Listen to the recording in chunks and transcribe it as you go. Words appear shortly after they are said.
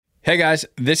Hey guys,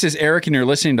 this is Eric and you're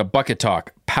listening to Bucket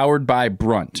Talk, powered by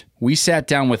Brunt. We sat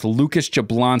down with Lucas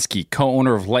Jablonski,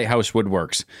 co-owner of Lighthouse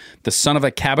Woodworks. The son of a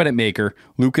cabinet maker,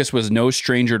 Lucas was no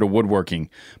stranger to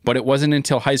woodworking, but it wasn't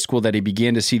until high school that he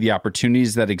began to see the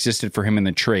opportunities that existed for him in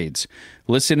the trades.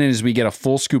 Listen in as we get a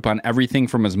full scoop on everything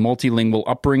from his multilingual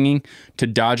upbringing to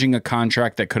dodging a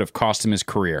contract that could have cost him his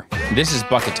career. This is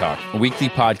Bucket Talk, a weekly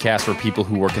podcast for people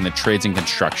who work in the trades and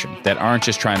construction that aren't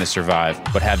just trying to survive,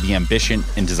 but have the ambition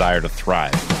and desire to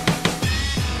thrive.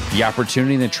 The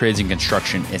opportunity in the trades and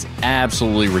construction is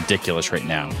absolutely ridiculous right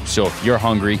now. So if you're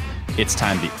hungry, it's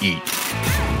time to eat.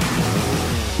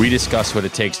 We discuss what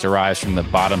it takes to rise from the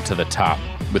bottom to the top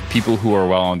with people who are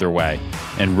well on their way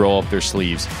and roll up their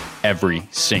sleeves every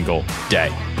single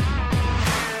day.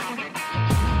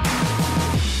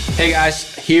 Hey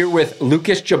guys, here with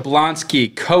Lucas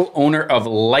Jablonski, co-owner of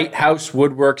Lighthouse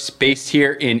Woodworks, based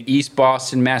here in East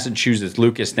Boston, Massachusetts.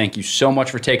 Lucas, thank you so much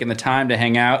for taking the time to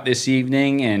hang out this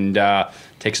evening and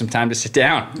take some time to sit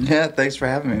down. Yeah, thanks for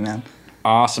having me, man.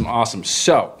 Awesome.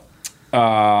 So,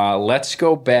 let's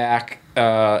go back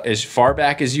as far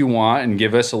back as you want and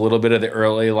give us a little bit of the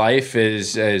early life,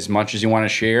 as much as you want to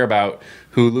share about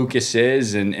who Lucas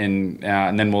is, and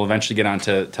then we'll eventually get on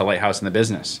to Lighthouse and the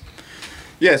business.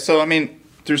 Yeah, so I mean,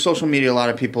 through social media, a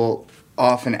lot of people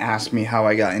often ask me how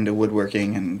I got into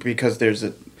woodworking, and because there's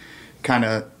a kind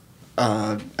of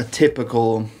a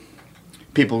typical,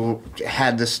 people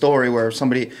had this story where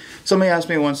somebody asked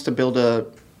me once to build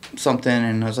something,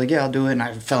 and I was like, yeah, I'll do it, and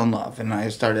I fell in love, and I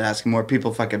started asking more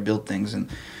people if I could build things, and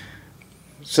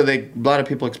so a lot of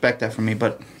people expect that from me,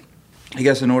 but I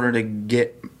guess in order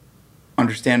to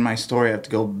understand my story, I have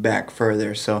to go back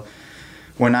further. So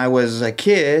when I was a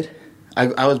kid,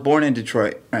 I was born in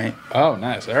Detroit, right? Oh,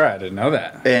 nice. All right, I didn't know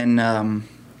that. And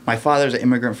my father's an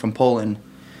immigrant from Poland,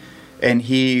 and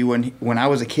when I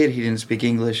was a kid, he didn't speak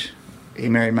English. He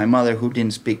married my mother, who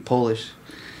didn't speak Polish.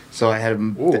 So I had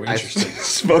him. Ooh, I interesting.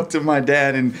 spoke to my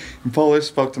dad in Polish,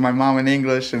 spoke to my mom in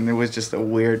English, and it was just a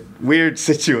weird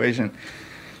situation.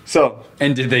 So.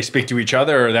 And did they speak to each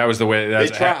other, or that was the way? They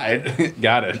tried.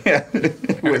 Got it. Yeah,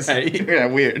 it was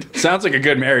weird. Sounds like a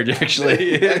good marriage,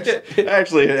 actually.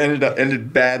 Actually, it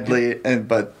ended badly,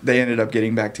 but they ended up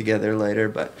getting back together later.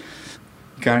 But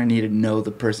you kind of need to know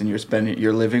the person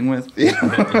you're living with. You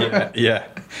know? Yeah.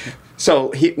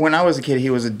 So when I was a kid, he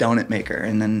was a donut maker,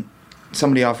 and then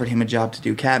somebody offered him a job to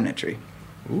do cabinetry.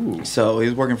 Ooh. So he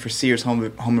was working for Sears Home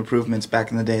Improvements back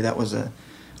in the day. That was a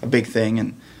big thing,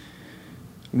 and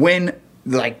when,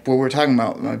 like what we're talking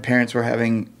about, my parents were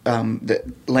having,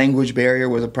 the language barrier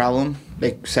was a problem.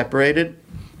 They separated.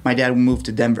 My dad moved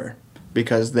to Denver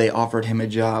because they offered him a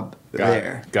job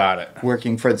there. Got it.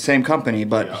 Working for the same company,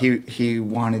 but he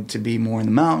wanted to be more in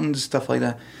the mountains, stuff like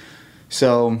that.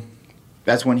 So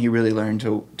that's when he really learned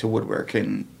to woodwork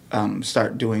and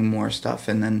start doing more stuff.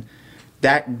 And then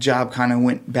that job kind of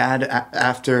went bad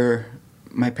after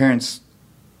my parents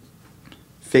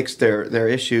fixed their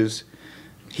issues.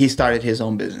 He started his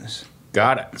own business.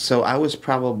 Got it. So I was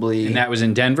probably... And that was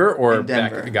in Denver or in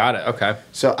Denver. Back? Got it. Okay.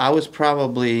 So I was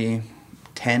probably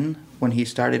 10 when he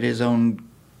started his own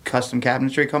custom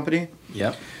cabinetry company.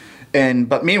 Yep.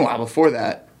 But meanwhile, before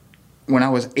that, when I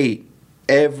was 8,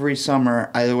 every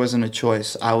summer there wasn't a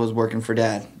choice. I was working for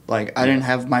Dad. Like, I didn't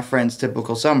have my friends'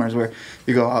 typical summers where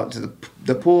you go out to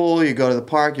the pool, you go to the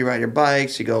park, you ride your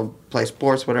bikes, you go play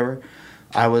sports, whatever.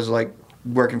 I was like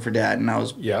working for Dad, and I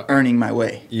was earning my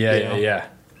way. Yeah.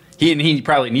 He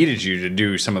probably needed you to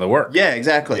do some of the work. Yeah,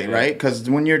 exactly, right? Because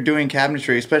when you're doing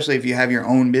cabinetry, especially if you have your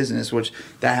own business, which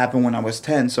that happened when I was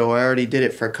 10, so I already did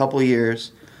it for a couple of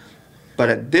years. But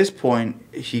at this point,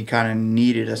 he kind of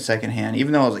needed a second hand,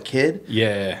 even though I was a kid.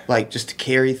 Yeah. Like, just to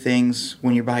carry things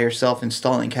when you're by yourself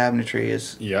installing cabinetry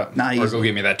is not easy. Or go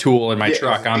get me that tool in my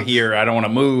truck. I'm here. I don't want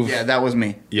to move. Yeah, that was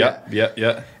me.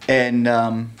 Yeah. And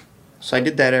so I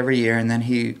did that every year, and then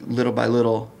he, little by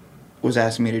little, was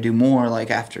asking me to do more.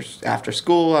 Like, after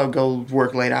school, I would go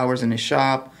work late hours in his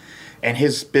shop, and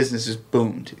his business has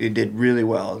boomed. It did really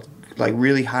well. Like,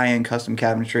 really high-end custom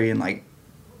cabinetry and, like,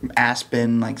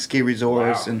 Aspen, like, ski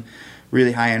resorts and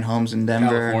really high-end homes in Denver.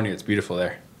 California, it's beautiful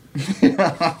there.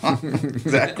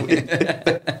 Exactly.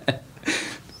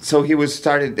 So it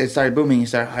started booming. He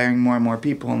started hiring more and more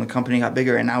people, and the company got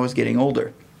bigger, and I was getting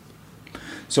older.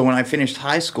 So when I finished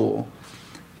high school,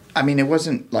 I mean, it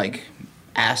wasn't, like,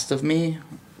 asked of me,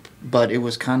 but it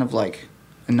was kind of like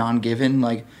a non-given,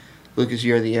 like, Lucas,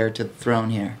 you're the heir to the throne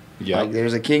here. Yeah. Like,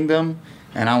 there's a kingdom,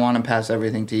 and I want to pass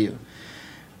everything to you.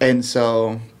 And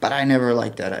so, but I never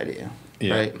liked that idea,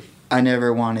 right? I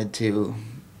never wanted to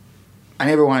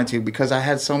because I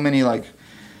had so many, like,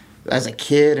 as a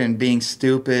kid and being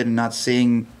stupid and not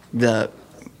seeing the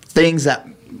things that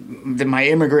my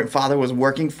immigrant father was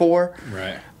working for.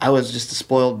 Right. I was just a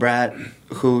spoiled brat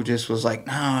who just was like,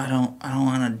 no, I don't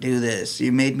want to do this.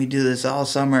 You made me do this all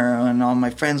summer, and all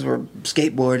my friends were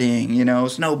skateboarding,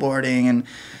 snowboarding, and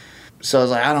so I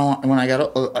was like, when I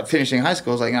got finishing high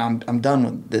school, I was like, I'm done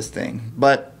with this thing.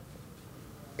 But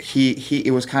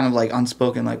it was kind of like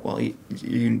unspoken, like, well,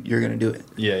 you're gonna do it.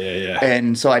 Yeah.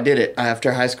 And so I did it.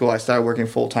 After high school, I started working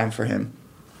full time for him,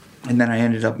 and then I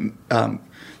ended up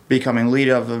becoming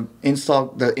leader of the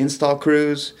install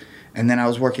crews. And then I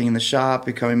was working in the shop,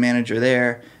 becoming manager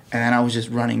there, and then I was just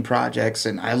running projects,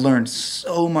 and I learned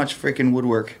so much freaking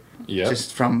woodwork,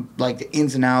 just from like the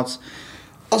ins and outs.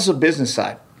 Also, business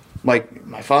side, like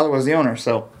my father was the owner,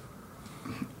 so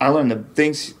I learned the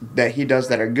things that he does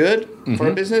that are good for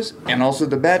a business, and also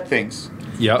the bad things.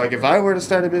 Yeah. Like if I were to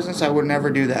start a business, I would never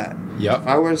do that. Yeah. If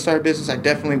I were to start a business, I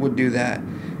definitely would do that.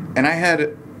 And I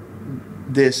had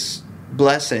this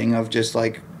blessing of just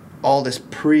like all this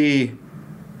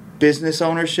business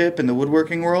ownership in the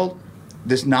woodworking world,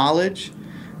 this knowledge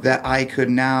that I could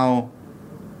now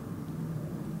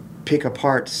pick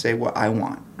apart to say what I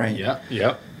want, right?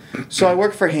 Yeah. So I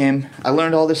worked for him. I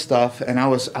learned all this stuff, and I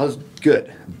was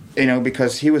good,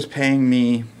 because he was paying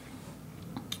me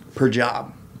per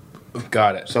job.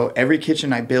 Got it. So every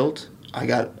kitchen I built, I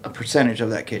got a percentage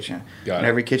of that kitchen. Got it.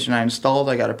 Every kitchen I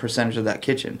installed, I got a percentage of that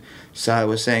kitchen. So I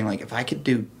was saying, like, if I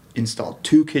could install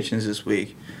 2 kitchens this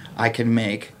week, I could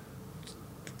make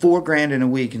 $4,000 in a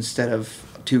week instead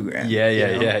of $2,000.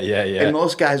 Yeah. And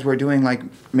most guys were doing like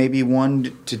maybe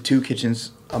 1 to 2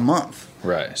 kitchens a month.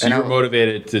 Right. So and you were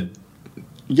motivated to.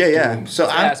 Yeah. So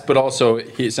fast, but also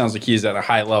it sounds like he's at a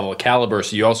high level of caliber,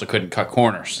 so you also couldn't cut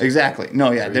corners. Exactly. No,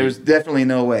 yeah. There was definitely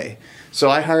no way. So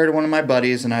I hired one of my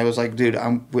buddies, and I was like, dude,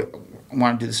 I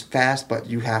want to do this fast, but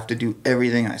you have to do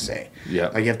everything I say. Yeah.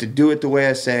 Like you have to do it the way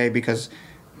I say, because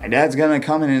my dad's gonna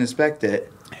come in and inspect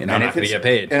it. And I'm not going to get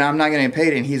paid. And I'm not going to get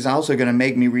paid, and he's also going to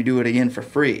make me redo it again for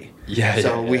free.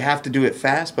 So we have to do it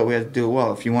fast, but we have to do it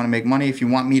well. If you want to make money, if you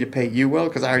want me to pay you well,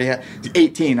 because I already had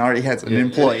 18, I already had an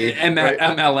employee. And that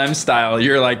MLM style,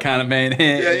 you're like kind of man.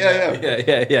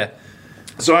 Yeah.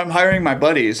 So I'm hiring my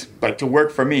buddies to work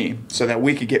for me so that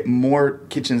we could get more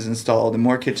kitchens installed and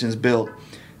more kitchens built,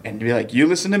 and be like, you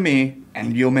listen to me,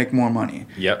 and you'll make more money.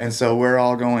 Yep. And so we're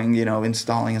all going,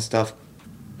 installing and stuff.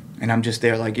 And I'm just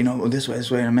there like, this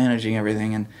way, and I'm managing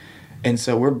everything. And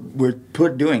so we're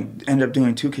end up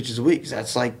doing 2 kitchens a week.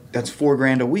 That's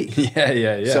 $4,000 a week.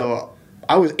 Yeah. So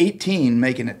I was 18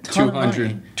 making a ton of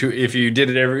money. If you did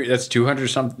it that's 200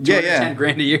 something,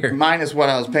 $210,000 a year. Minus what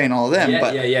I was paying all of them.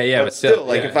 Yeah. But still,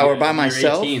 like if I were by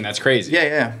myself. 18, that's crazy.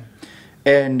 Yeah.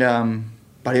 And,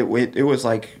 but it was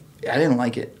like, I didn't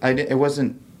like it. It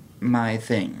wasn't my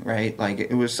thing, right? Like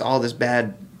it was all this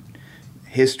bad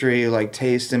history, like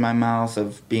taste in my mouth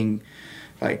of being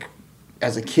like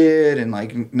as a kid and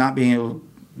like not being able to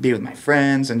be with my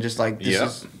friends, and just like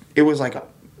it was like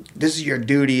this is your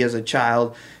duty as a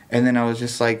child. And then I was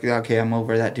just like, okay, I'm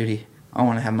over that duty. I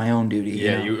want to have my own duty.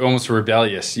 You almost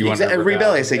rebellious. You want to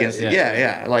rebellious against it.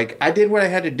 Yeah. Like I did what I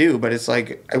had to do, but it's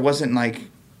like it wasn't like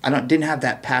didn't have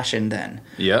that passion then.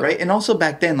 Yeah. Right. And also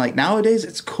back then, like nowadays,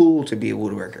 it's cool to be a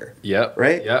woodworker. Yep.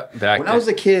 Right. Yep. When I was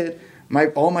a kid,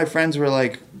 all my friends were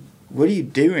like, "What are you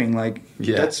doing? Like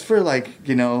that's for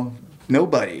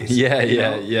nobodies."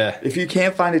 Yeah. If you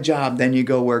can't find a job, then you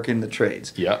go work in the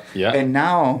trades. Yeah. And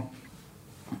now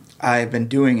I've been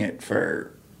doing it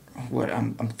for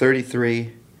I'm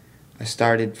 33. I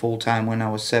started full time when I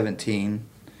was 17.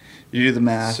 You do the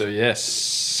math. So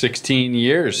 16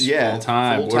 years. Yeah. Full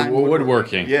time.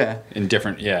 Woodworking. Yeah. In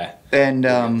different. Yeah. And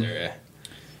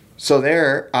so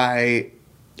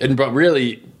but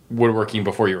really woodworking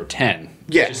before you were 10.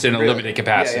 Yeah. Just in a limited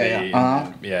capacity.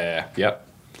 Yeah. Yep.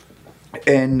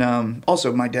 And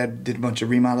also, my dad did a bunch of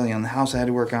remodeling on the house I had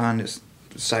to work on. Just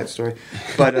a side story.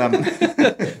 But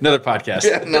another podcast.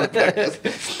 Yeah, another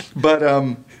podcast. But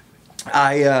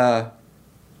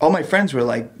all my friends were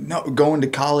like, no, going to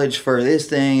college for this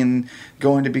thing and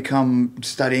going to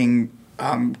studying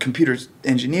computer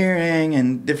engineering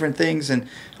and different things. And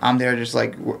I'm there just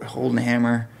like holding a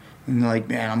hammer. And like,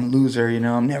 man, I'm a loser,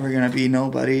 I'm never going to be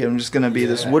nobody. I'm just going to be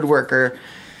this woodworker.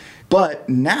 But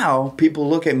now people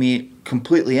look at me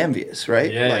completely envious,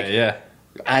 right? Yeah.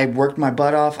 I worked my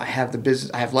butt off. I have the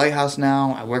business. I have Lighthouse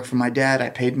now. I work for my dad.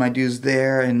 I paid my dues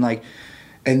there. And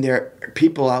there are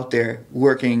people out there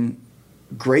working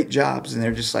great jobs. And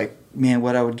they're just like, man,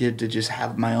 what I would give to just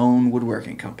have my own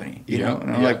woodworking company, you know?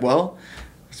 And I'm like, well,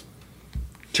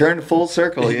 turn full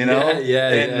circle,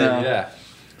 Yeah.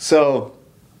 So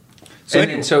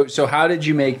So how did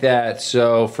you make that?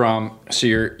 So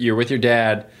you're with your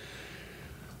dad.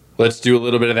 Let's do a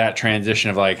little bit of that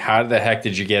transition of like, how the heck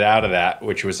did you get out of that,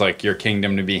 which was like your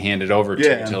kingdom to be handed over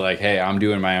to like, hey, I'm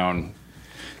doing my own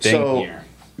thing here.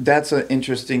 That's an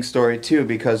interesting story too,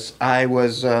 because I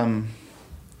was I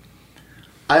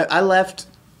left.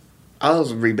 I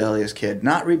was a rebellious kid,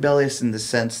 not rebellious in the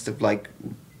sense of like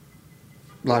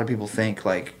a lot of people think,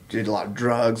 like did a lot of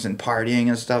drugs and partying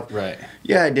and stuff. Right.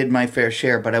 Yeah, I did my fair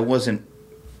share, but I wasn't.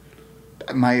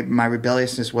 My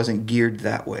rebelliousness wasn't geared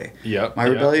that way. Yep. My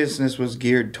rebelliousness was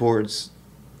geared towards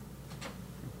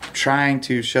trying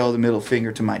to show the middle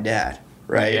finger to my dad.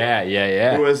 Right.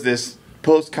 Yeah. Who was this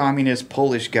post-communist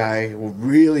Polish guy,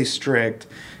 really strict,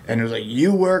 and it was like,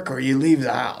 you work or you leave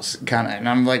the house, kind of. And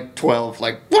I'm like 12,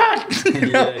 like, what?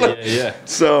 Yeah.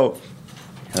 So,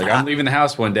 like, I'm leaving the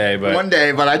house one day,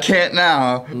 but I can't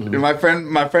now.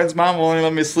 Mm-hmm. My friend's mom will only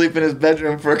let me sleep in his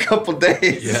bedroom for a couple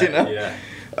days. Yeah.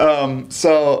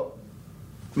 So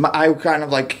I kind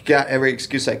of like got every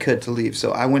excuse I could to leave.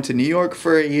 So I went to New York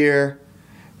for a year,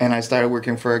 and I started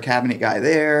working for a cabinet guy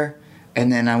there.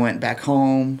 And then I went back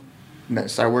home, and I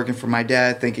started working for my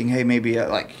dad, thinking, hey, maybe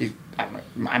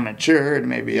I'm matured,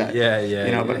 maybe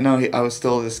But no, I was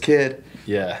still this kid.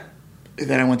 Yeah. And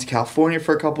then I went to California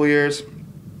for a couple years.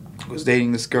 Was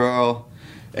dating this girl,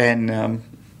 and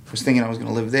was thinking I was going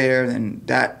to live there. Then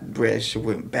that relationship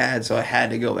went bad, so I had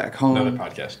to go back home.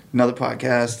 Another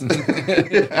podcast.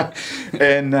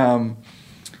 And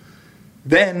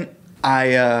then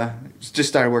I just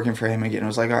started working for him again. I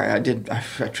was like, all right,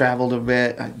 I traveled a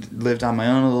bit. I lived on my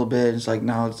own a little bit. It's like,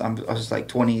 now I was like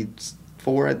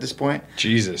 24 at this point.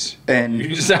 Jesus. And you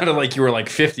just sounded like you were like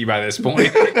 50 by this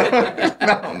point.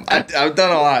 No, I've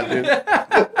done a lot, dude.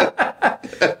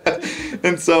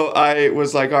 And so I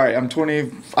was like, all right, I'm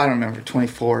 20, I don't remember,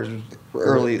 24,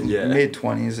 early,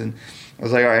 mid-20s. And I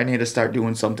was like, all right, I need to start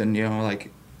doing something,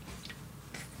 like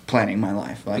planning my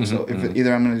life. Like, so if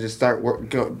either I'm going to just start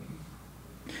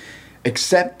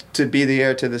accept to be the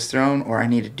heir to this throne, or I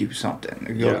need to do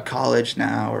something. Go to college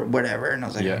now or whatever. And I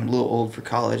was like, I'm a little old for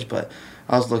college, but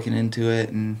I was looking into it.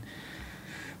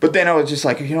 But then I was just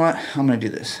like, you know what? I'm going to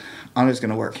do this. I'm just going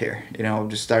to work here.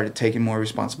 Just started taking more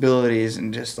responsibilities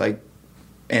and just like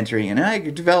entering in. And I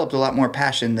developed a lot more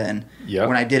passion then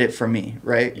when I did it for me,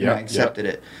 right? When I accepted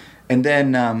it. And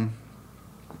then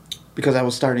because I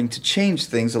was starting to change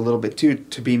things a little bit too,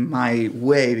 to be my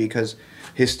way, because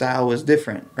his style was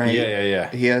different, right? Yeah.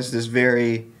 He has this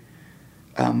very,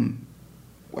 I don't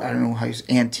know how you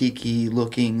say, antique-y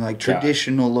looking, like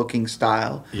traditional looking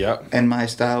style. Yep. And my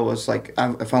style was like,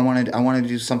 if I wanted to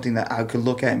do something that I could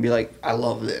look at and be like, I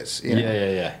love this.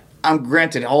 Yeah. I'm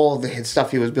granted all the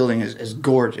stuff he was building is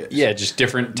gorgeous. Yeah, just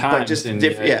different times. But just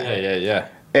Yeah.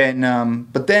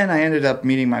 And but then I ended up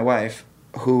meeting my wife,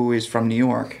 who is from New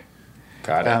York.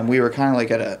 Got it. We were kind of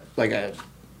like at a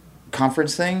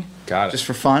conference thing. Got it. Just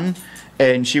for fun.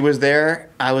 And she was there,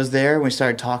 I was there, we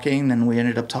started talking, then we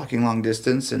ended up talking long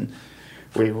distance, and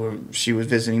she was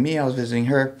visiting me, I was visiting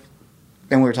her,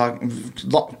 and we were talking,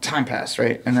 time passed,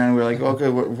 right? And then we were like, okay,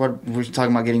 what we're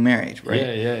talking about getting married, right?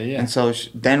 Yeah. And so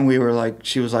then we were like,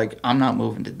 she was like, I'm not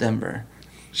moving to Denver.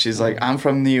 She's like, I'm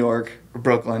from New York,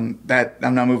 Brooklyn,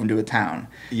 I'm not moving to a town.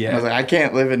 Yeah. And I was like, I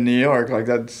can't live in New York, like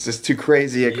that's just too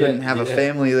crazy. I couldn't have a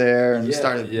family there and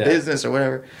start a business or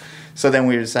whatever. So then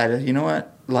we decided, you know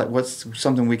what? Like, what's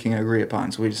something we can agree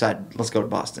upon? So we decided, let's go to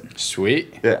Boston.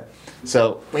 Sweet. Yeah.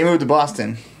 So we moved to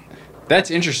Boston.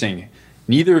 That's interesting.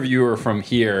 Neither of you are from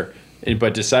here,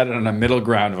 but decided on a middle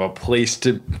ground of a place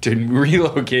to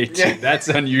relocate to. That's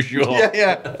unusual.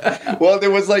 Yeah. Well,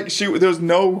 there was there was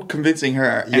no convincing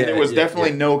her, and there was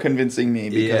definitely no convincing me,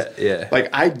 because like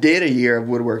I did a year of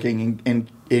woodworking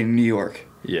in New York.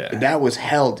 Yeah. That was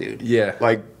hell, dude. Yeah.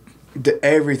 Like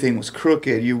everything was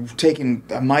crooked. You've taken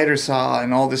a miter saw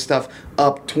and all this stuff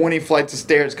up 20 flights of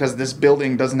stairs because this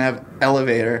building doesn't have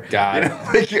elevator. God.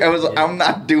 I'm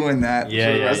not doing that for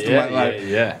the rest of my life.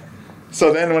 Yeah.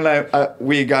 So then when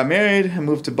we got married, I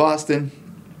moved to Boston.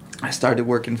 I started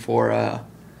working for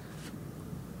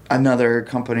another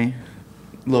company,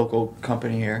 local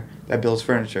company here that builds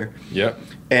furniture. Yep.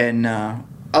 And I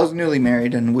was newly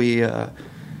married, and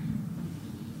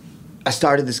I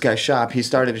started this guy's shop. He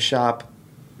started a shop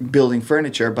building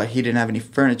furniture, but he didn't have any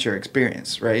furniture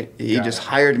experience, right? He just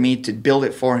hired me to build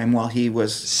it for him while he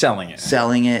was selling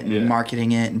it and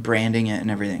marketing it and branding it and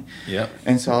everything. Yep.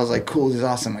 And so I was like, cool, this is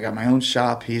awesome. I got my own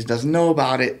shop. He doesn't know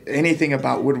about it, anything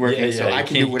about woodworking, so I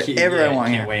can do whatever I want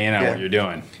here. You can't weigh in on what you're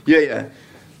doing. Yeah.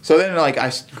 So then, like,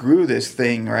 I grew this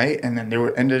thing, right? And then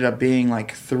there ended up being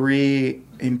like three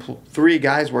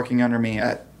guys working under me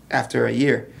after a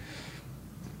year.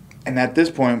 And at this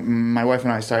point, my wife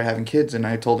and I started having kids, and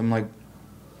I told him, like,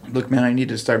 look, man, I need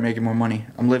to start making more money.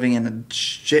 I'm living in a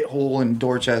shithole in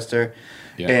Dorchester,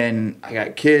 and I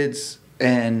got kids,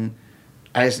 and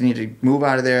I just need to move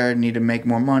out of there. I need to make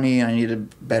more money, and I need a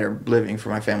better living for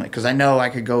my family. Because I know I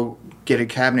could go get a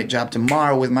cabinet job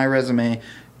tomorrow with my resume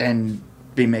and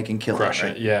be making killer. Crush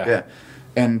it, yeah.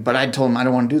 Yeah. But I told him I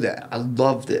don't want to do that. I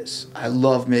love this. I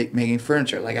love making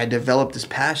furniture. Like, I developed this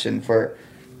passion for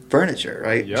furniture,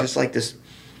 right? Yep. Just like this.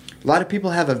 A lot of people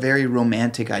have a very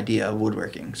romantic idea of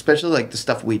woodworking, especially like the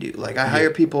stuff we do. Like, I hire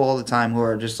people all the time who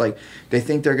are just like, they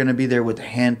think they're going to be there with the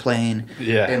hand plane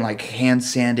and like hand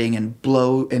sanding and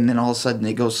blow, and then all of a sudden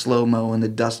they go slow-mo and the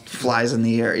dust flies in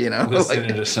the air, you know? Listening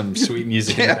to some sweet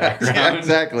music in the background. Yeah,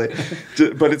 exactly.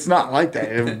 But it's not like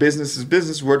that. If business is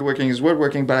business, woodworking is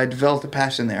woodworking, but I developed a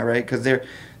passion there, right? Because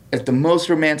if the most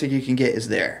romantic you can get is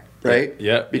there, right?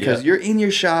 Yeah. Because you're in your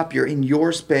shop, you're in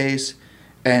your space,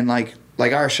 and like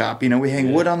our shop, you know, we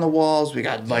hang wood on the walls, we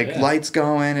got like lights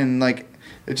going, and like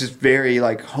it's just very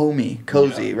like homey,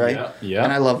 cozy, right? Yeah.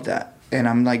 And I love that. And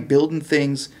I'm like building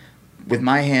things with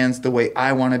my hands the way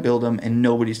I want to build them, and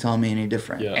nobody's telling me any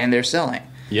different. Yeah. And they're selling.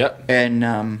 Yep. And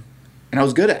I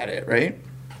was good at it, right?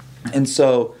 And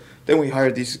so then we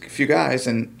hired these few guys,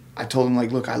 and I told them,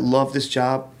 like, look, I love this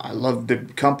job. I love the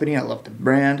company. I love the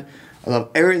brand. I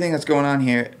love everything that's going on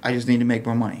here. I just need to make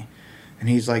more money. And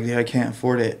he's like, dude, I can't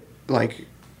afford it. Like,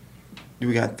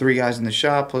 we got 3 guys in the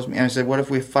shop plus me. And I said, what if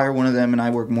we fire one of them and I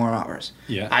work more hours?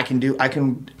 Yeah. I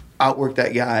can outwork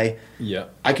that guy. Yeah.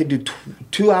 I could do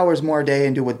 2 hours more a day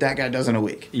and do what that guy does in a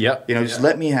week. Yep. You know, just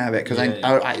let me have it, because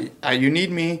I you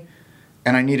need me,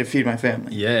 and I need to feed my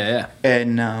family. Yeah.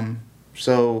 And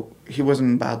so he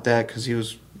wasn't about that, because he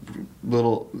was a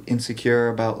little insecure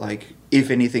about, like, if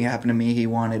anything happened to me, he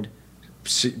wanted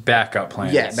Backup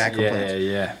plans. Yeah, backup plans.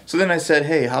 Yeah. So then I said,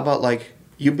 hey, how about, like,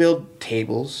 you build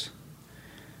tables?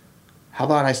 How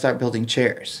about I start building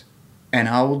chairs? And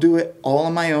I will do it all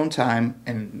in my own time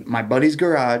in my buddy's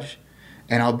garage,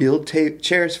 and I'll build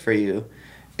chairs for you,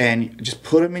 and just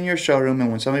put them in your showroom,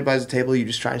 and when somebody buys a table, you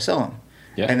just try to sell them.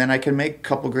 Yeah. And then I can make a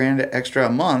couple grand extra a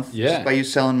month just by you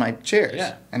selling my chairs.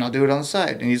 Yeah. And I'll do it on the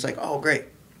side. And he's like, oh, great.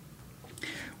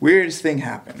 Weirdest thing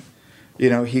happened. You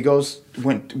know, he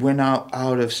went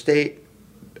out of state,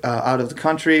 out of the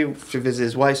country to visit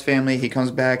his wife's family. He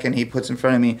comes back and he puts in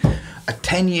front of me a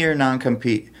 10-year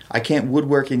non-compete. I can't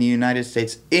woodwork in the United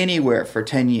States anywhere for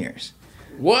 10 years.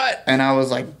 What? And I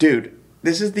was like, dude,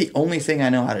 this is the only thing I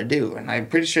know how to do. And I'm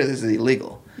pretty sure this is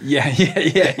illegal. Yeah,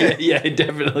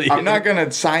 definitely. I'm not going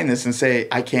to sign this and say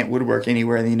I can't woodwork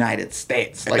anywhere in the United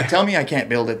States. Like, tell me I can't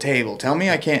build a table. Tell me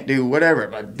I can't do whatever.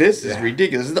 But this is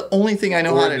ridiculous. This is the only thing I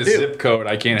know how to do. Zip code,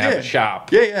 I can't have a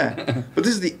shop. Yeah. But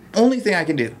this is the only thing I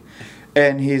can do.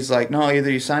 And he's like, no,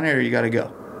 either you sign it or you got to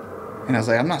go. And I was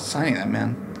like, I'm not signing that,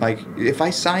 man. Like, if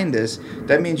I sign this,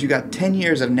 that means you got 10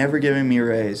 years of never giving me a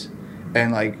raise.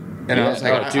 And like, and I was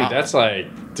like,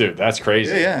 dude, that's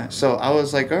crazy. Yeah. So I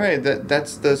was like, all right,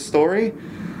 that's the story.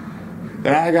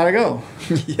 Then I gotta go.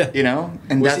 Yeah. You know,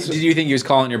 and did you think he was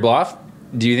calling your bluff?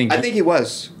 Do you think? I think he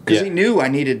was, because he knew I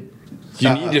needed.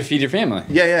 You need to feed your family.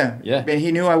 Yeah. Yeah. And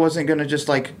he knew I wasn't gonna just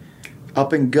like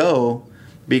up and go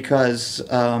because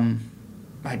I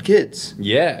had kids.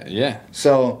 Yeah.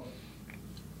 So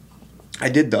I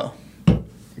did, though.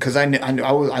 Because I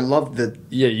loved the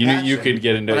you knew you could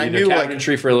get into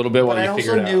cabinetry for a little bit while you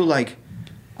figured it out. But I also knew, like,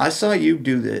 I saw you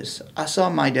do this. I saw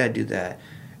my dad do that.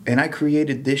 And I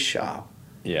created this shop.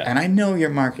 Yeah. And I know your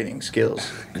marketing skills.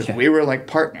 Because we were, like,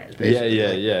 partners, basically.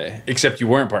 Yeah. Except you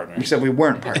weren't partners. Except we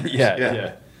weren't partners.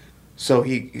 Yeah. So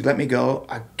he let me go.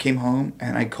 I came home,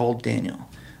 and I called Daniel.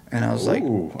 And I was like,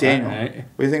 Daniel, what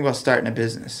do you think about starting a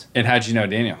business? And how'd you know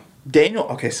Daniel? Daniel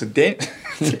and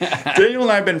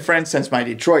I have been friends since my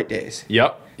Detroit days.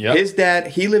 Yep. His dad,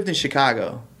 he lived in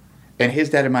Chicago, and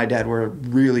his dad and my dad were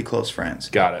really close friends.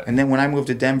 Got it. And then when I moved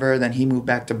to Denver, then he moved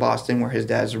back to Boston, where his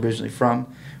dad's originally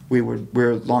from. We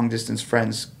were long distance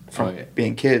friends from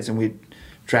being kids, and we'd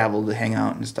travel to hang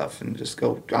out and stuff, and just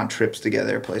go on trips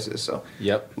together, places. So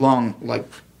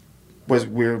we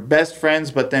were best friends,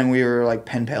 but then we were like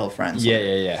pen pal friends.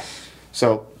 Yeah.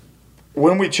 So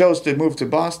when we chose to move to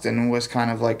Boston, it was kind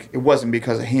of like, it wasn't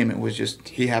because of him, it was just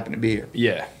he happened to be here.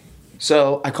 Yeah.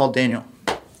 So I called Daniel,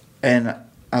 and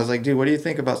I was like, dude, what do you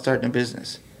think about starting a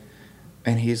business?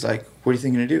 And he's like, what are you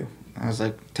thinking to do? I was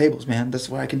like, tables, man. That's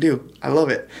what I can do. I love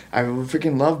it. I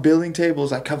freaking love building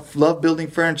tables. I love building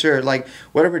furniture, like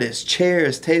whatever it is,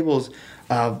 chairs, tables,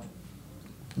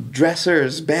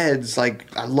 dressers, beds.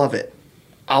 Like, I love it.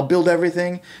 I'll build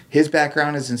everything. His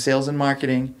background is in sales and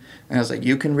marketing. And I was like,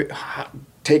 you can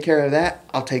take care of that.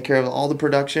 I'll take care of all the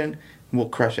production. And we'll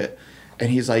crush it. And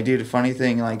he's like, dude, the funny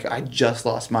thing, like, I just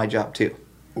lost my job too.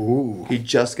 Ooh. He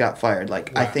just got fired.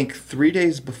 Like, Wow. I think 3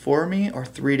 days before me or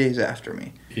 3 days after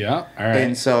me. Yeah. All right.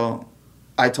 And so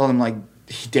I told him, like,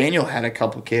 Daniel had a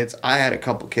couple kids. I had a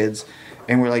couple kids.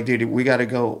 And we're like, dude, we got to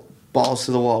go balls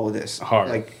to the wall with this. Hard.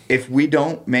 Like, if we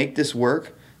don't make this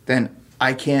work, then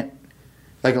I can't.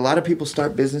 Like, a lot of people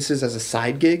start businesses as a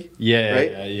side gig. yeah.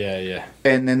 Right? Yeah.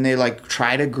 And then they, like,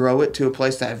 try to grow it to a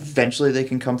place that eventually they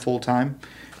can come full time.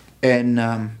 And,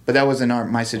 but that wasn't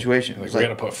my situation. It Like, was we got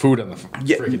to put food on the freaking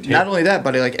table. not only that,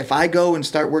 but like if I go and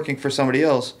start working for somebody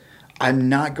else, I'm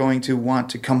not going to want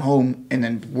to come home and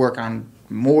then work on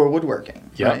more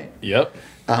woodworking, Yep. right? Yep.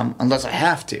 Unless I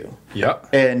have to. Yep.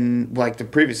 And like the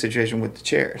previous situation with the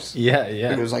chairs, Yeah.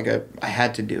 it was like I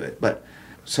had to do it. But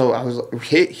so I was,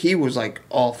 he was like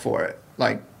all for it,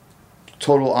 like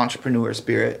total entrepreneur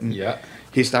spirit. And Yeah.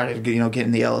 he started,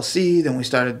 getting the LLC. Then we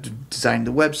started designing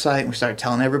the website, and we started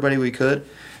telling everybody we could.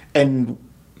 And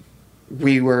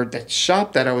we were the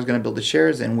shop that I was going to build the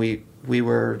chairs in. We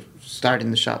were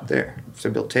starting the shop there to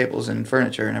build tables and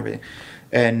furniture and everything.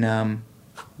 And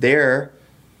there,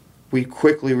 we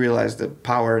quickly realized the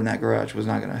power in that garage was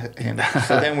not going to handle it.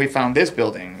 So then we found this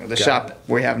building, the shop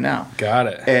we have now. Got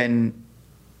it. And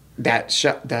that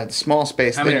shop, that small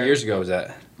space How there. many years ago was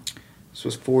that? This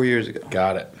was 4 years ago.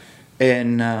 Got it.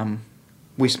 And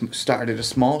we started a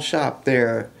small shop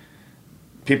there.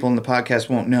 People in the podcast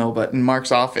won't know, but in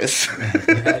Mark's office.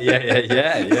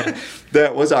 Yeah.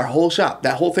 That was our whole shop.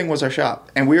 That whole thing was our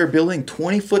shop. And we were building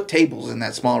 20-foot tables in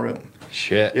that small room.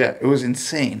 Shit. Yeah, it was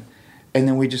insane. And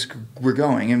then we just were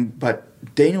going.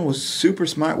 But Daniel was super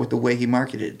smart with the way he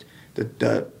marketed,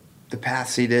 the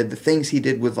paths he did, the things he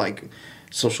did with, like,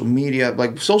 social media.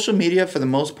 Like, social media, for the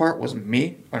most part, was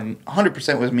me. Or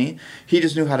 100% was me. He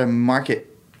just knew how to market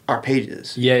our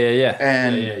pages. Yeah.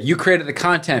 And- you created the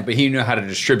content, but he knew how to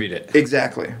distribute it.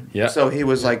 Exactly. Yeah. So he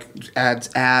was like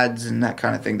ads and that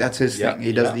kind of thing. That's his Yeah, thing.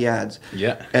 He does yeah. the ads.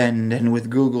 Yeah. And with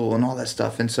Google and all that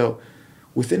stuff. And so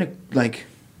within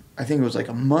I think it was like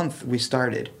a month we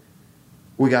started.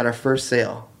 We got our first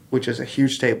sale, which is a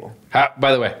huge table.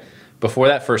 By the way, before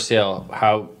that first sale,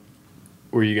 how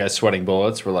were you guys sweating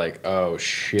bullets? We're like, oh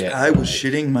shit. I was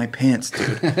shitting my pants,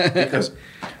 dude. Because,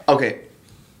 okay,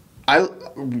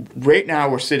 right now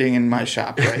we're sitting in my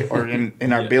shop, right? Or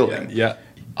in our building. Yeah.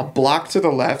 A block to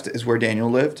the left is where Daniel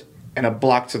lived, and a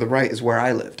block to the right is where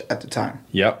I lived at the time.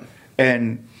 Yep.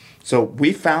 And so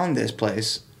we found this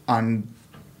place on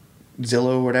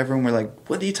Zillow or whatever, and we're like,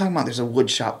 what are you talking about? There's a wood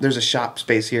shop. There's a shop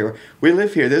space here. We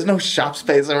live here. There's no shop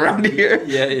space around here.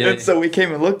 Yeah. And so we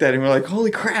came and looked at it, and we're like,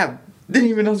 holy crap. Didn't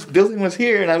even know this building was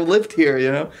here, and I lived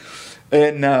here,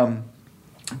 And,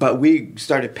 but we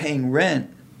started paying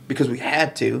rent because we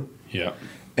had to. Yeah.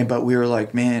 But we were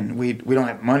like, man, we don't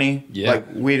have money. Yeah. Like,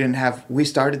 we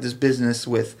started this business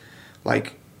with,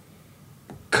 like,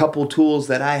 couple tools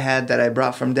that I had that I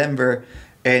brought from Denver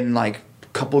and, like,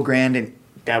 couple grand and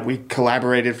that we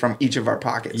collaborated from each of our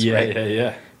pockets, right?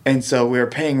 Yeah. And so we were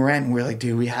paying rent and we were like,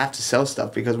 dude, we have to sell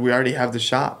stuff because we already have the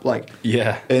shop. Like,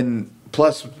 Yeah. and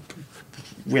plus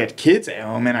we had kids at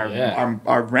home and Yeah.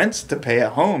 our rents to pay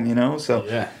at home, So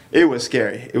Yeah. it was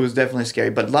scary. It was definitely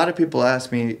scary. But a lot of people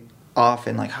ask me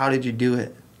often, like, how did you do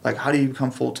it? Like, how do you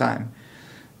become full-time?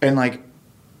 And, like,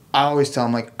 I always tell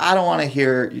them, like, I don't want to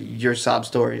hear your sob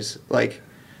stories. Like,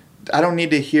 I don't need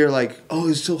to hear, like, oh,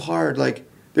 it's so hard. Like,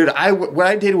 dude, what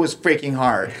I did was freaking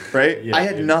hard, right? Yeah, I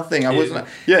had nothing. I wasn't.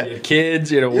 Yeah. You had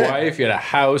kids, you had a Yeah. wife, you had a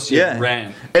house, you had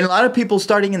rent. And a lot of people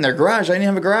starting in their garage. I didn't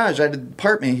have a garage. I had an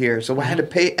apartment here, so I had to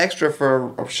pay extra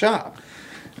for a shop.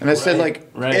 And I said, like,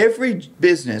 right. every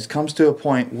business comes to a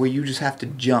point where you just have to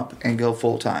jump and go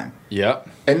full time. Yep.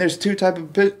 And there's two type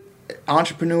of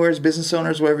entrepreneurs, business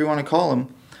owners, whatever you want to call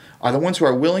them, are the ones who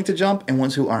are willing to jump and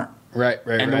ones who aren't. Right.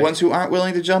 And the ones who aren't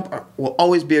willing to jump will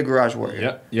always be a garage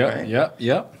warrior. Yep.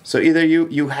 right? So either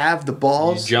you have the You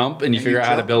balls, jump and you figure out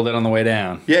how to jump. build it on the way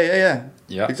down. Yeah.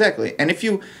 Yeah. Exactly. And if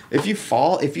you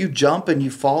jump and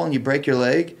you fall and you break your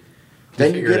leg, then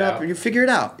you figure get it up out. and you figure it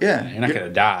out. Yeah. You're not gonna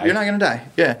die. You're not gonna die.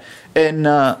 Yeah. And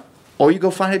or you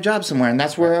go find a job somewhere, and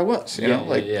that's where I was. You know,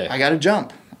 like yeah. I got to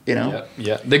jump. You know.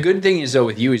 Yeah. The good thing is though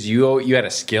with you is you had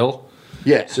a skill.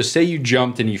 Yeah. So say you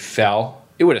jumped and you fell,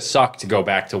 it would have sucked to go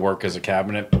back to work as a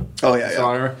cabinet. Oh yeah.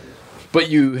 installer. But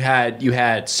you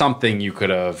had something you could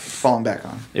have Falling back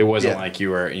on. It wasn't Yeah. like you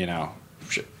were, I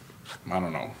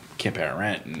don't know, can't pay our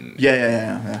rent. And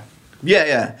Yeah.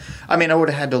 I mean, I would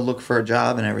have had to look for a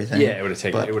job and everything. yeah, it would have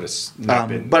taken. But, It would have not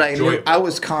been. but I enjoyable.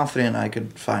 was confident I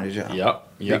could find a job.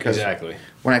 Yeah, because exactly.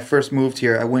 when I first moved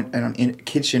here, I went on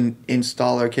kitchen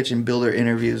installer, kitchen builder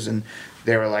interviews, and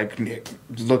they were like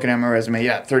looking at my resume,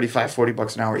 yeah,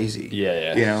 $35-$40 an hour easy.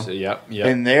 Yeah. You know? So, yep.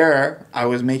 And there, I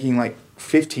was making like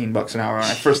 $15 an hour when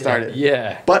I first started.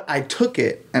 Yeah. But I took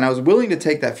it, and I was willing to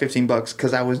take that $15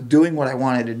 because I was doing what I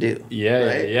wanted to do. Yeah,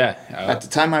 right? yeah. At the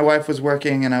time, my wife was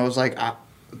working, and I was like,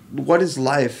 what is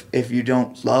life if you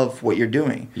don't love what you're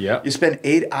doing? Yep. You spend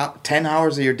 10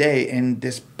 hours of your day in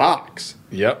this box.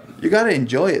 Yep. You got to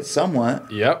enjoy it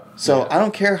somewhat. Yep. So I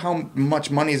don't care how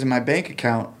much money is in my bank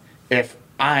account if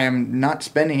I am not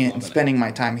spending it and spending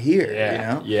my time here. Yeah. You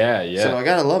know? Yeah. So I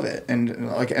gotta love it, and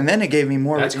then it gave me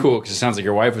more. That's cool because it sounds like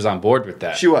your wife was on board with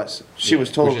that. She was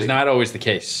totally. Which is not always the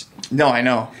case. No, I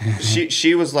know.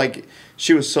 she was like,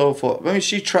 she was so full. I mean,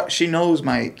 she knows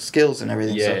my skills and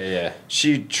everything. Yeah, so yeah.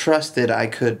 She trusted I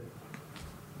could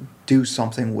do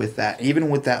something with that, even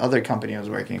with that other company I was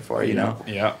working for. You know.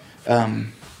 Yeah.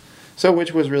 So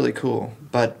which was really cool,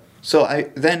 but so I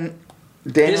then.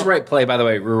 Daniel, His right play, by the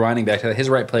way, rewinding back to that, his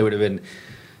right play would have been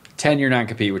 10-year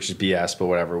non-compete, which is BS, but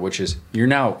whatever, which is, you're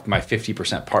now my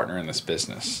 50% partner in this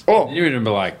business. Oh. You would have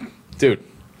been like, dude,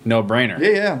 no brainer.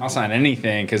 Yeah. I'll sign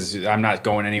anything because I'm not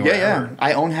going anywhere Yeah. ever.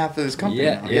 I own half of this company.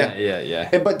 Yeah, now.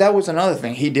 yeah. But that was another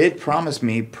thing. He did promise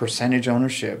me percentage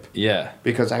ownership Yeah.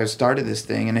 because I started this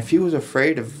thing, and if he was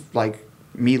afraid of like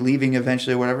me leaving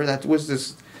eventually or whatever, that was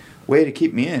this way to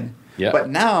keep me in. Yeah. But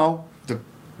now the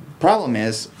problem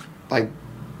is, like,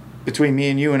 between me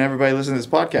and you and everybody listening to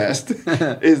this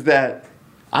podcast, is that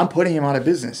I'm putting him out of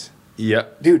business.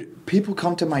 Yep. Dude, people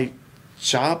come to my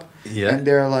shop and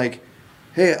they're like,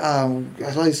 hey,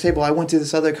 I saw this table. I went to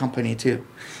this other company too.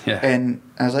 Yeah. And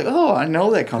I was like, oh, I know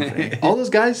that company. All those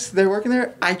guys that are working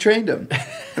there, I trained them.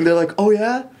 And they're like, oh,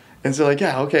 yeah? And so, like,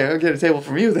 yeah, okay, I'll get a table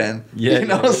from you then. Yeah. You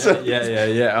know?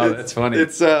 Yeah. Oh, that's funny.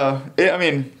 It's, I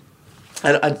mean,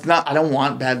 it's not. I don't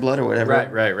want bad blood or whatever.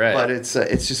 Right. But it's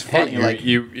just funny.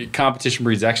 Hey, like competition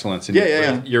breeds excellence. And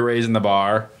Yeah. You're raising the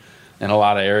bar in a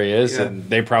lot of areas, Yeah. and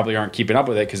they probably aren't keeping up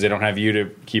with it because they don't have you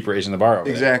to keep raising the bar over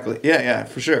exactly. Yeah,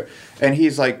 for sure. And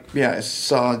he's like, yeah, I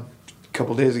saw a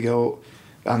couple days ago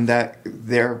on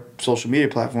their social media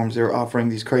platforms, they were offering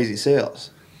these crazy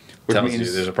sales. Which Tells you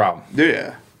there's a problem.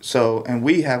 Yeah. So, and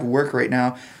we have work right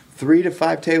now. 3 to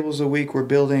 5 tables a week we're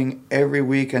building every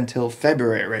week until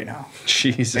February right now.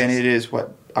 Jesus. And it is,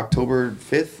 October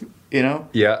 5th, you know?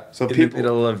 Yeah. So in people... the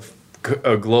middle of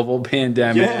a global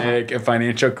pandemic, a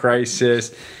financial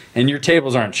crisis, and your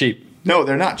tables aren't cheap. No,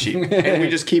 they're not cheap. And we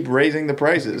just keep raising the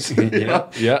prices.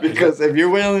 Yeah. Because if you're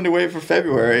willing to wait for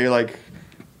February, like,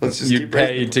 let's just You'd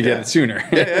pay to get it sooner.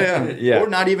 Yeah. Or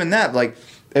not even that. Like,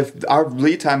 if our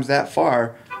lead time's that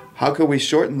far, how could we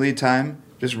shorten lead time?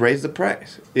 Just raise the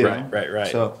price. You know? Right.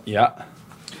 So, yeah.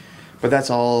 But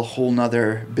that's all a whole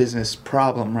nother business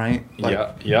problem, right?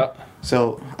 Like, yeah.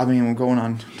 So, I mean, we're going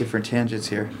on different tangents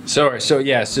here. So all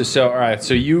right.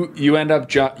 So you end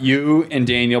up, you and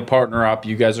Daniel partner up.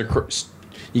 You guys you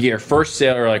get your first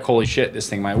sale. You're like, holy shit, this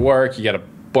thing might work. You got a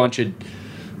bunch of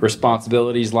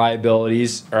responsibilities,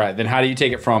 liabilities. All right. Then how do you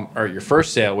take it from your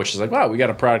first sale, which is like, wow, we got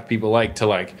a product people like,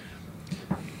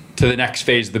 to the next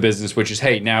phase of the business, which is,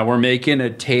 hey, now we're making a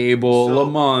table a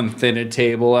month and a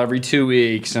table every 2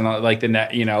 weeks, and like the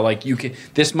net, like you can.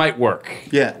 This might work.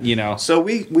 Yeah. So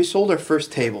we sold our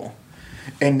first table,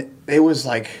 and it was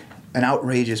like an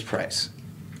outrageous price.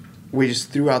 We just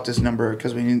threw out this number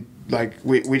because we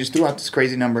just threw out this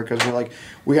crazy number because we're like,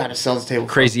 we got to sell this table.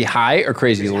 Crazy high or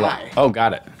crazy low? High. Oh,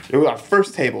 got it. It was our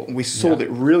first table. We sold it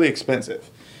really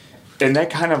expensive, and that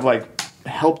kind of like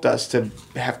helped us to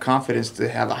have confidence to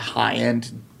have a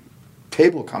high-end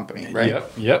table company, right?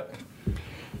 Yep.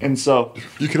 And so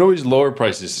you can always lower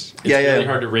prices. It's really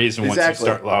hard to raise them once you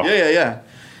start low. Yeah.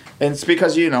 And it's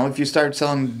because, if you start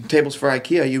selling tables for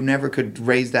IKEA, you never could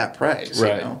raise that price.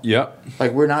 Right. You know? Yep.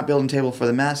 Like, we're not building table for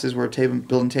the masses. We're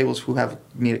building tables who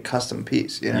need a custom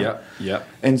piece. You know? Yep.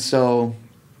 And so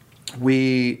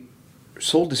we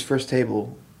sold this first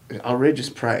table,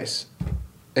 outrageous price,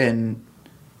 and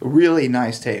a really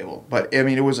nice table. But, I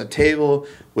mean, it was a table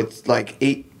with, like,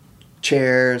 8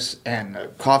 chairs and a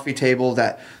coffee table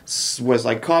that was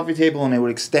like coffee table, and it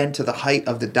would extend to the height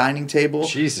of the dining table.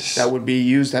 Jesus. That would be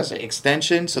used as an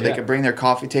extension, so they could bring their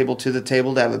coffee table to the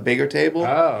table to have a bigger table. Oh,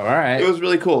 all right. It was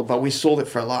really cool, but we sold it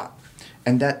for a lot.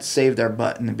 And that saved our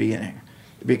butt in the beginning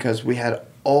because we had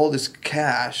all this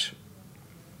cash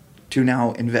to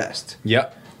now invest.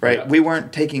 Yep. Right? Yep. We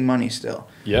weren't taking money still.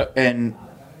 Yep. And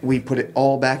we put it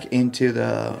all back into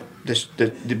the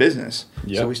business.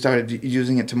 Yep. So we started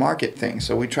using it to market things.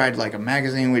 So we tried like a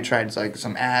magazine, we tried like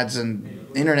some ads and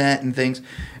internet and things,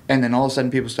 and then all of a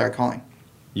sudden people started calling.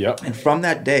 Yep. And from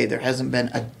that day, there hasn't been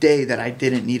a day that I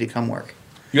didn't need to come work.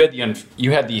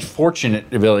 You had the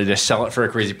fortunate ability to sell it for a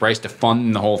crazy price to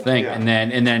fund the whole thing, Yeah.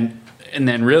 and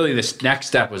then really this next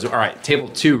step was all right. Table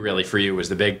 2 really for you was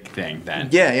the big thing then.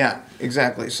 Yeah,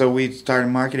 exactly. So we started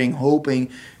marketing, hoping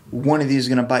one of these is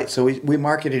going to bite. So we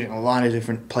marketed in a lot of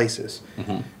different places.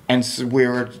 And so we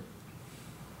were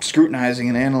scrutinizing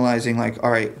and analyzing, like,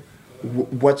 all right,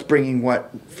 what's bringing what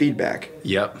feedback?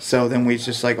 Yep. So then we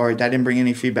just like, all right, that didn't bring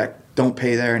any feedback. Don't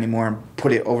pay there anymore and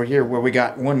put it over here where we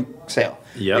got one sale.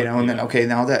 Yep. You know, and then, okay,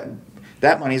 now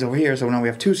that money's over here. So now we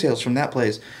have 2 sales from that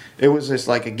place. It was just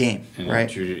like a game,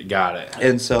 right? You got it.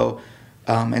 And so,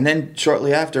 and then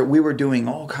shortly after, we were doing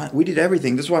we did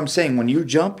everything. This is what I'm saying. When you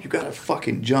jump, you gotta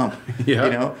fucking jump. Yeah.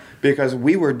 You know, because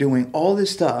we were doing all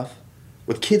this stuff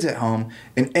with kids at home,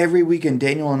 and every weekend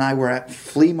Daniel and I were at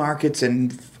flea markets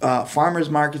and farmers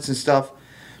markets and stuff,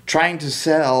 trying to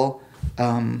sell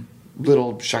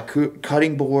little charcuterie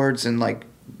cutting boards and like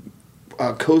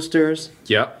coasters.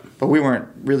 Yep. But we weren't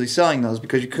really selling those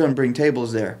because you couldn't bring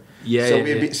tables there. Yeah. So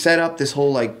yeah, we set up this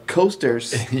whole like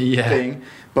coasters Yeah. thing,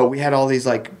 but we had all these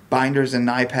like binders and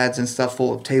iPads and stuff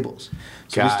full of tables.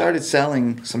 So we Got it. started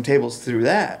selling some tables through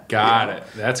that. Got you know? it.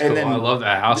 That's And cool. then- I love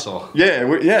that hustle. Yeah,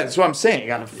 that's what I'm saying. You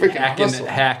got to freaking hustle.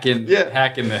 Hacking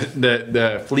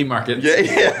the flea markets.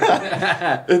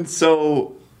 Yeah. And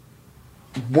so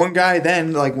one guy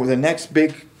then, like, with the next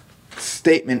big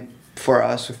statement for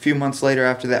us, a few months later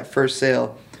after that first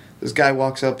sale, this guy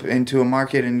walks up into a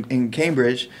market in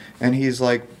Cambridge, and he's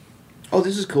like, oh,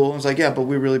 this is cool. I was like, yeah, but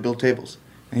we really build tables.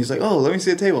 And he's like, oh, let me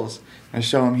see the tables. And I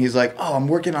show him. He's like, oh, I'm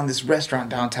working on this restaurant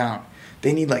downtown.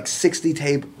 They need like 60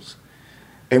 tables.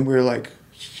 And we're like,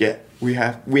 shit, we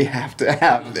have to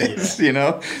have this, you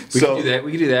know? We can do that.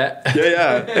 We can do that.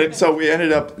 Yeah. And so we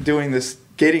ended up getting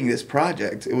this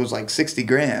project. It was like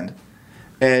 $60,000,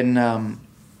 and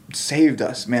saved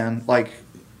us, man. Like,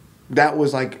 that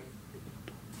was like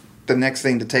the next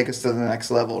thing to take us to the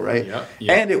next level, right? Yep.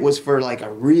 And it was for like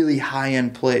a really high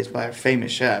end place by a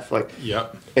famous chef, like.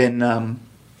 Yep. And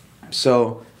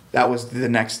so that was the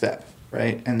next step,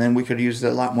 right? And then we could use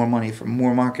a lot more money for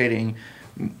more marketing,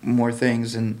 more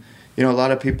things, and you know, a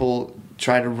lot of people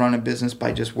try to run a business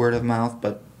by just word of mouth,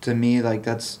 but to me, like,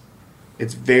 it's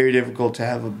very difficult to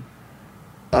have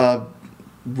a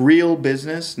real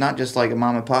business, not just like a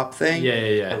mom and pop thing.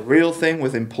 Yeah. A real thing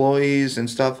with employees and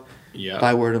stuff. Yeah.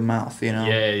 By word of mouth, you know.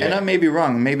 Yeah. And I may be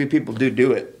wrong. Maybe people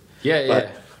do it. Yeah.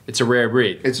 But It's a rare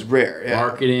breed. it's rare. Yeah.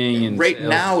 Marketing and right sales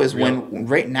now is real.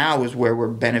 right now is where we're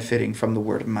benefiting from the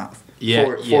word of mouth.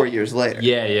 Yeah, Four years later.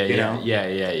 Yeah. you know? Yeah.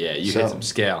 You So- hit some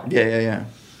scale. Yeah.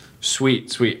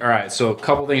 Sweet. All right. So a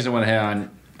couple things I want to hit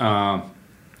on.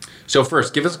 So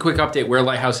first, give us a quick update where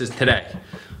Lighthouse is today.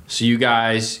 So you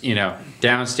guys, you know,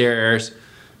 downstairs,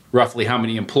 roughly how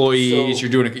many employees So-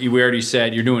 you're doing? We already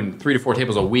said you're doing 3 to 4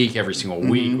 tables a week every single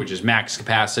week, which is max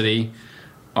capacity.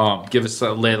 Give us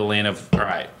a lay of the land of, all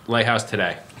right, Lighthouse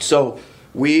today. So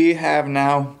we have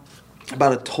now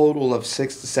about a total of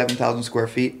 6,000 to 7,000 square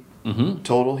feet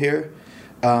total here.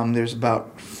 There's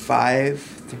about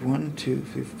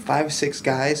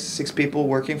 6 people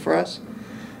working for us,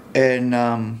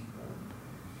 and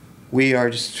we are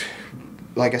just,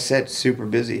 like I said, super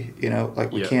busy. You know,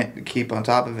 like we can't keep on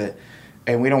top of it,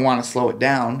 and we don't want to slow it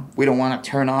down. We don't want to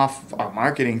turn off our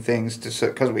marketing things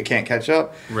because we can't catch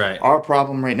up. Right. Our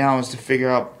problem right now is to figure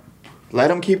out, let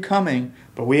them keep coming,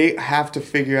 but we have to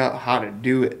figure out how to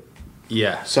do it.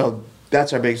 Yeah. So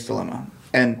that's our biggest dilemma.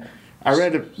 And I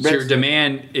read So your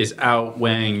demand is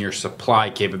outweighing your supply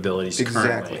capabilities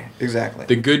currently. Exactly.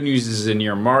 The good news is in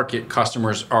your market,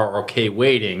 customers are okay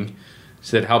waiting,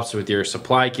 so that helps with your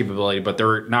supply capability, but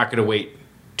they're not going to wait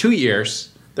 2 years.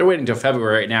 They're waiting until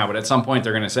February right now, but at some point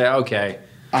they're going to say, okay.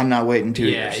 I'm not waiting 2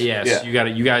 years. Yeah. So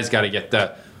you guys got to get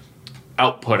the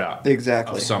output up.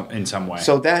 Exactly. In some way.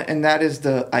 So that is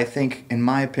I think, in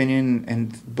my opinion,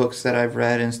 and books that I've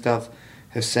read and stuff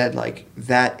have said, like,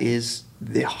 that is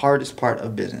the hardest part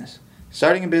of business.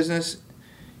 Starting a business,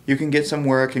 you can get some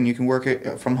work and you can work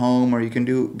it from home, or you can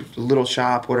do a little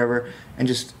shop, whatever, and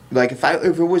just, like, if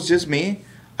it was just me,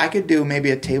 I could do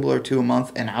maybe a table or 2 a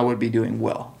month, and I would be doing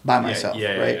well by myself,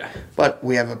 right? Yeah. But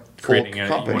we have a full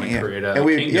company, create a and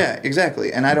kingdom.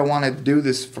 exactly. And I don't want to do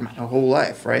this for my whole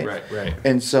life, right? Right.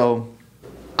 And so,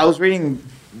 I was reading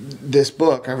this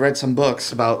book. I read some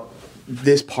books about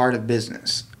this part of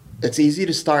business. It's easy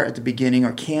to start at the beginning,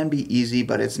 or can be easy,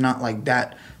 but it's not like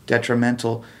that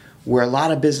detrimental. Where a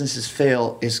lot of businesses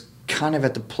fail is kind of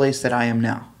at the place that I am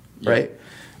now, right?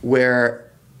 Where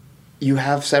you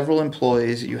have several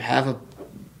employees, you're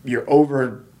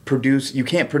overproduced, you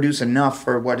can't produce enough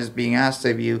for what is being asked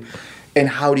of you, And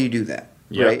how do you do that?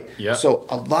 Yep, Right? yep. So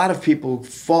a lot of people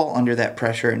fall under that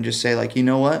pressure and just say like, you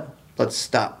know what? Let's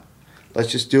stop.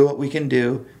 Let's just do what we can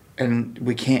do, and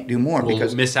we can't do more We'll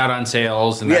because miss out on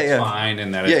sales, and that's fine,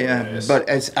 and that is what it is.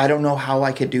 But I don't know how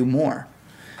I could do more,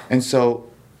 and so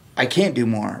I can't do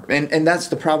more, and that's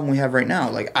the problem we have right now.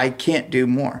 Like I can't do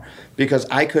more because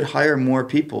I could hire more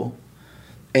people,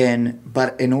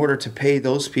 but in order to pay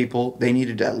those people, they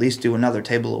needed to at least do another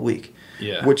table a week.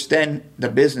 Yeah. Which then the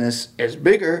business is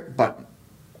bigger, but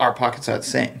our pockets are the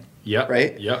same. Yep.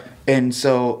 Right? Yep. And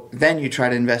so then you try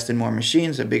to invest in more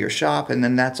machines, a bigger shop, and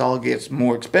then that's all gets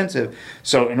more expensive.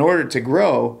 So in order to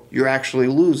grow, you're actually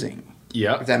losing.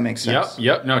 Yep. If that makes sense.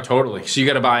 Yep. No, totally. So you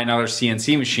got to buy another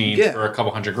CNC machine for a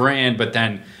couple $100,000, but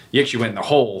then you actually went in the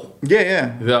hole.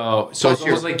 Yeah. Though, so Plus it's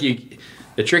almost like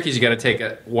the trick is you got to take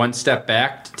one step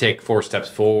back to take 4 steps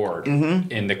forward.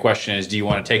 Mm-hmm. And the question is, do you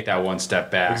want to take that one step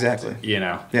back? Exactly. You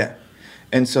know? Yeah.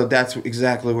 And so that's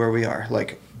exactly where we are.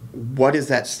 Like, what is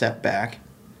that step back?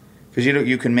 Because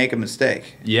you can make a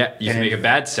mistake. Yeah, you can make a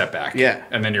bad step back. Yeah.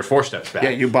 And then you're 4 steps back.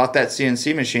 Yeah, you bought that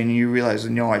CNC machine and you realize,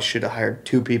 no, I should have hired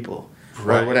 2 people.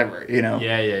 Right. Or whatever, you know?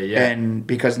 Yeah. And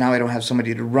because now I don't have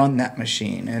somebody to run that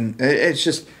machine. And it's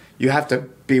just, you have to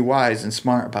be wise and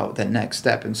smart about the next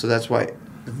step. And so that's why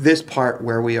this part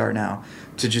where we are now,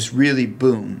 to just really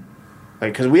boom.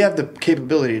 Like, because we have the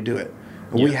capability to do it.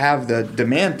 We have the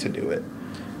demand to do it.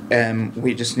 And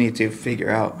we just need to figure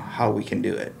out how we can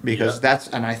do it. Because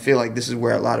and I feel like this is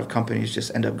where a lot of companies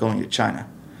just end up going to China.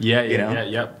 Yeah.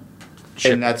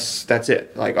 And that's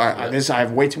it. Like, I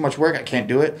have way too much work. I can't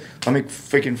do it. Let me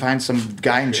freaking find some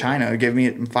guy in China who give me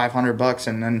 $500,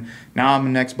 and then now I'm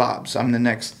the next Bob's. I'm the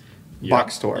next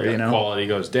box store. You know, quality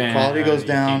goes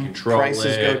down.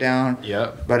 Prices go down.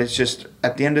 Yep. But it's just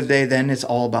at the end of the day, then it's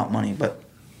all about money. But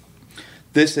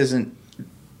this isn't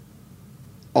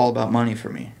all about money for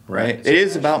me. Right. It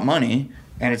is about money,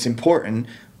 and it's important.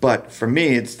 But for me,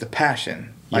 it's the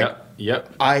passion. Like,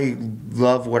 Yep. I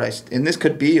love and this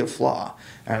could be a flaw.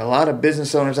 And a lot of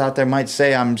business owners out there might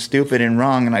say I'm stupid and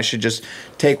wrong and I should just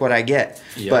take what I get.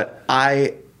 Yep. But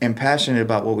I am passionate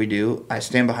about what we do. I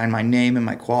stand behind my name and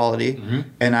my quality. Mm-hmm.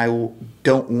 And I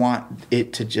don't want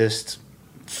it to just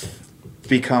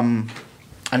become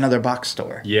another box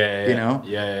store. Yeah. You know?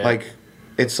 Yeah. Like,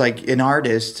 it's like an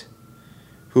artist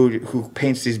who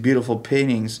paints these beautiful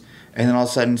paintings. And then all of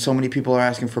a sudden, so many people are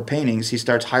asking for paintings. He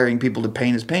starts hiring people to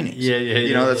paint his paintings.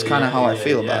 You know, that's kind of how I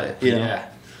feel about it. You know? Yeah.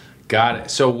 Got it.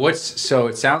 So it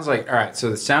sounds like, all right,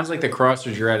 so it sounds like the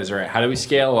crossroads you're at is, all right, how do we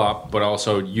scale up, but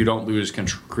also you don't lose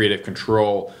creative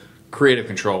control,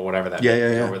 whatever that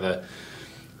is.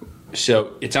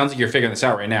 So it sounds like you're figuring this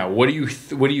out right now. What do you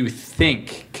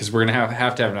think? Because we're gonna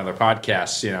have to have another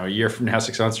podcast, a year from now,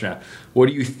 6 months from now. What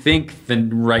do you think the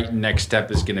right next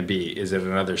step is going to be? Is it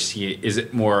Is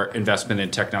it more investment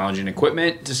in technology and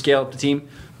equipment to scale up the team?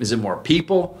 Is it more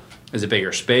people? Is it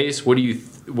bigger space? What are you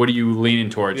leaning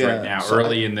towards right now,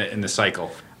 early in the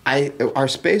cycle? Our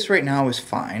space right now is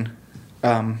fine,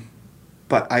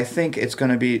 but I think it's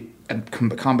going to be a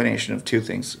combination of 2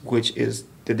 things, which is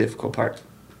the difficult part.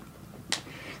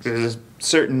 There's a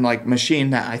certain machine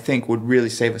that I think would really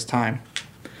save us time,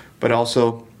 but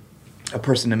also a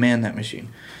person to man that machine.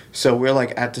 So we're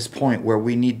at this point where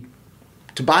we need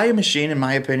to buy a machine. In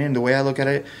my opinion, the way I look at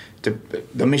it,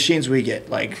 the machines we get,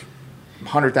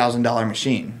 $100,000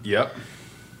 machine. Yep.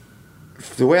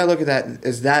 The way I look at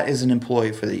that is an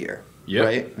employee for the year. Yep.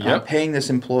 Right. Yep. I'm paying this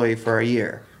employee for a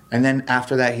year, and then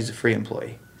after that, he's a free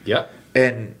employee. Yep.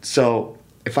 And so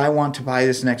if I want to buy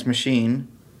this next machine,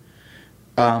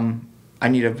 I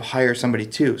need to hire somebody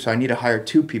too. So I need to hire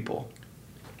 2 people,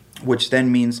 which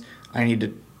then means I need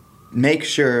to make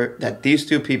sure that these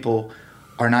 2 people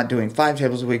are not doing 5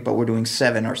 tables a week, but we're doing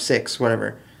 7 or 6,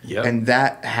 whatever. Yep. And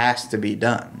that has to be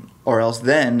done, or else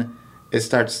then it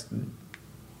starts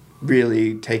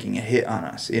really taking a hit on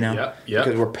us, Yep.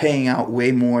 Because we're paying out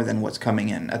way more than what's coming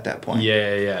in at that point.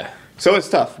 Yeah. So it's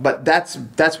tough, but that's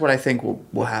what I think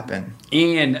will happen.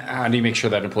 And how do you make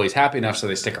sure that employee's happy enough so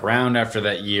they stick around after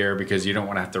that year, because you don't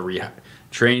want to have to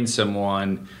train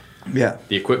someone. Yeah.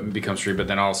 The equipment becomes free, but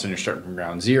then all of a sudden you're starting from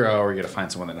ground zero, or you got to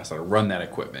find someone that knows how to run that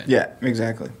equipment. Yeah,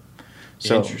 exactly.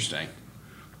 So interesting.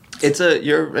 It's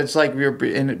like you're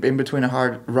in between a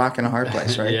hard rock and a hard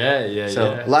place, right? Yeah.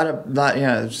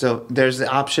 So so there's the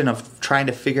option of trying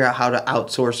to figure out how to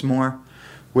outsource more,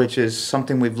 which is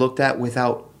something we've looked at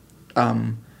without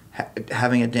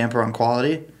having a damper on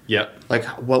quality. Yep. Like,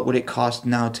 what would it cost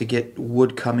now to get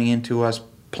wood coming into us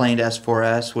planed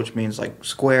S4S, which means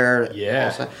square?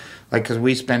 Yeah. Because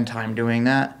we spend time doing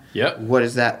that. Yep. What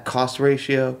is that cost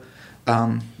ratio?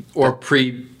 Or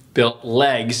pre built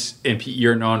legs and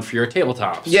you're known for your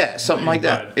tabletops. Yeah, something like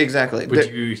that. Exactly.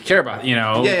 But you care about,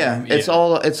 Yeah. It's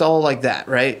all like that,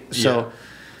 right? So,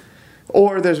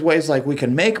 or there's ways like we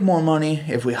can make more money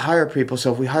if we hire people.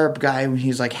 So if we hire a guy and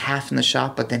he's like half in the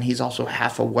shop, but then he's also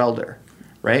half a welder,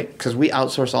 right? Because we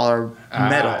outsource all our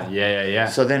metal. Yeah.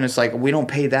 So then it's like we don't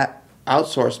pay that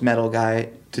outsourced metal guy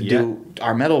to do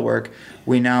our metal work.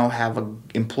 We now have an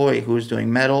employee who's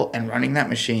doing metal and running that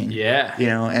machine. Yeah.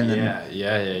 And then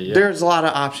yeah. there's a lot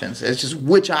of options. It's just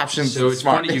which options. So it's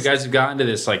funny you guys have gotten to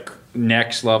this like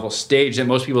next level stage that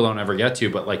most people don't ever get to,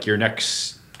 but like your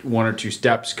next one or two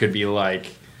steps could be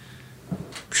like,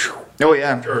 oh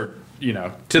yeah, or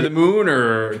to the moon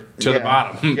or to the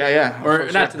bottom. Yeah.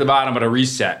 Or not to the bottom, but a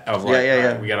reset of like,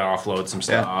 yeah. We got to offload some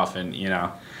stuff and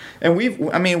And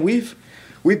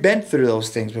we've been through those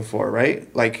things before,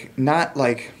 right? Like not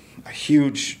like a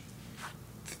huge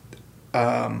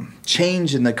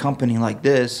change in the company like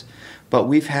this, but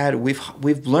we've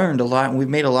learned a lot and we've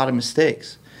made a lot of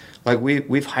mistakes. Like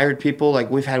we've hired people,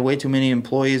 like we've had way too many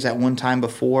employees at one time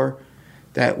before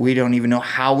that we don't even know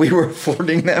how we were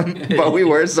affording them, but we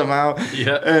were somehow.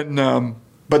 Yeah. And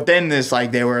but then this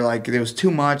like they were like there was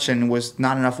too much and was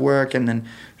not enough work, and then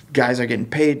guys are getting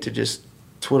paid to just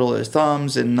twiddle their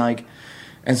thumbs and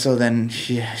so then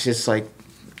it's just like,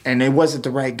 and it wasn't the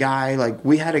right guy. Like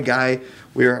we had a guy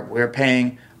we were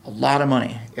paying a lot of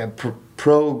money, a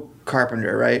pro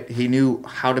carpenter, right? He knew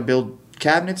how to build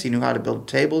cabinets, he knew how to build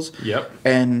tables. Yep.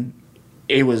 And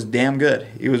it was damn good.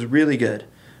 He was really good,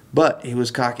 but he was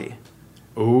cocky.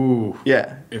 Ooh.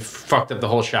 Yeah. It fucked up the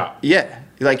whole shop. Yeah.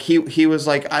 Like he was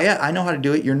like, I know how to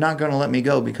do it. You're not going to let me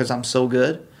go because I'm so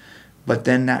good. But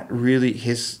then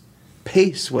his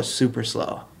pace was super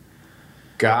slow.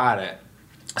 Got it.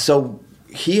 So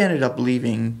he ended up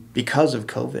leaving because of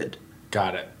COVID.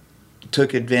 Got it.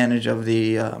 Took advantage of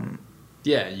the...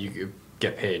 yeah, you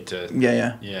get paid to...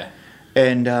 Yeah.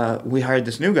 And we hired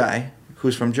this new guy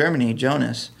who's from Germany,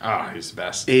 Jonas. Oh, he's the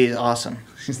best. He's awesome.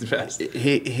 He's the best.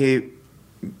 He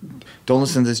don't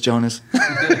listen to this, Jonas.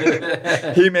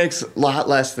 He makes a lot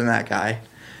less than that guy.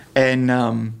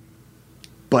 And...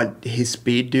 but his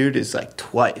speed, dude, is like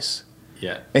twice.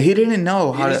 Yeah. And he didn't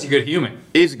know how to... He's a good human.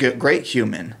 He's a great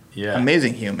human. Yeah.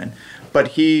 Amazing human. But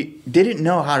he didn't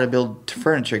know how to build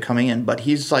furniture coming in. But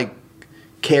he's like,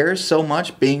 cares so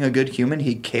much being a good human.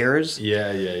 He cares.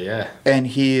 Yeah. And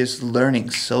he is learning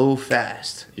so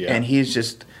fast. Yeah. And he's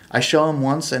just... I show him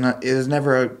once and there's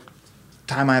never a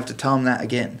time I have to tell him that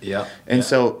again. Yeah. And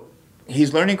so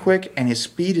he's learning quick and his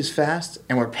speed is fast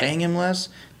and we're paying him less.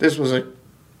 This was a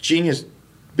genius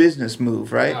business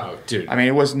move, right? Oh, dude. I mean,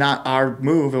 it was not our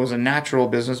move. It was a natural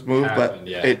business move,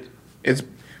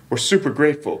 we're super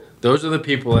grateful. Those are the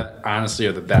people that honestly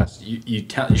are the best. You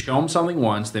show them something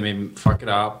once, they may fuck it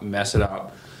up, mess it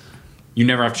up. You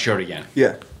never have to show it again.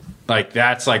 Yeah. Like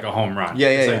that's like a home run.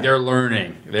 Yeah. Like they're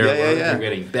learning. They're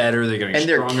getting better. They're getting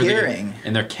stronger. And they're caring.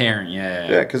 And they're caring. Yeah.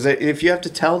 Yeah, because if you have to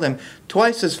tell them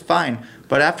twice is fine,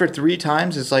 but after 3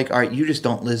 times, it's like, all right, you just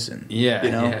don't listen. Yeah.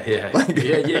 You know? Yeah.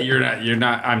 Yeah. You're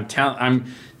not. I'm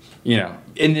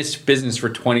in this business for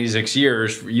 26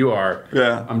 years. You are.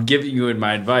 Yeah. I'm giving you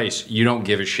my advice. You don't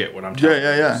give a shit what I'm telling you.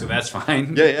 Yeah. So that's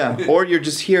fine. Yeah. Or you're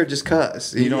just here just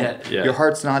cause you don't. Yeah. Your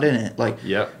heart's not in it. Like.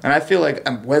 Yep. And I feel like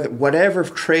whatever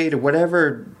trade,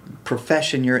 whatever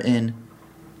profession you're in,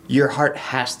 your heart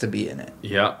has to be in it.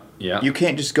 Yeah. You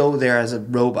can't just go there as a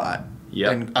robot.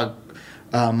 Yeah.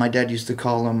 And my dad used to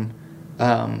call them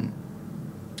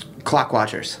clock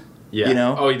watchers. Yeah. You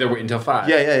know? Oh, they're waiting until 5.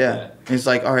 Yeah. It's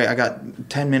like, all right, I got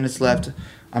 10 minutes left.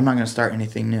 I'm not going to start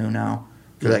anything new now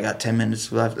because I got 10 minutes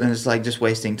left. And it's like just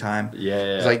wasting time.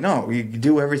 Yeah. It's like, no, you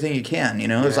do everything you can, you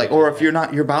know? It's like, or if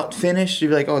you're about finished,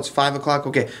 you're like, oh, it's 5 o'clock.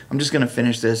 Okay, I'm just going to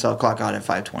finish this. I'll clock out at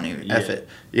 5:20. F it,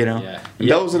 you know? Yeah. And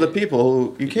those are the people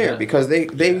who you care because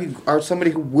they are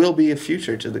somebody who will be a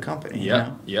future to the company.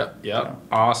 Yep. You know? Yep.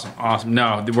 Awesome.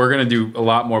 No, we're going to do a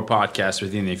lot more podcasts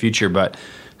with you in the future, but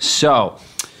so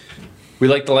we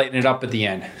like to lighten it up at the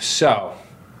end. So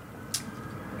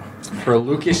for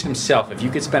Lucas himself, if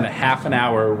you could spend a half an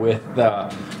hour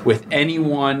with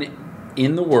anyone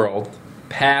in the world,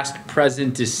 past,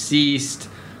 present, deceased,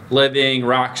 living,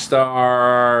 rock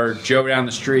star, Joe down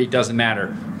the street, doesn't matter,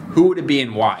 who would it be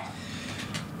and why?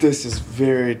 This is a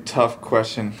very tough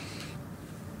question.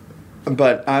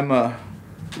 But I'm a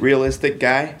realistic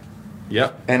guy.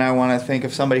 Yep. And I want to think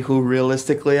of somebody who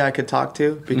realistically I could talk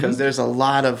to because there's a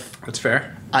lot of That's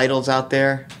fair. idols out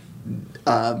there,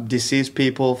 deceased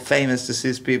people, famous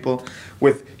deceased people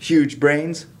with huge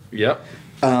brains. Yep.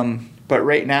 But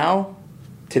right now,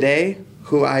 today,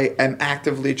 who I am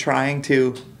actively trying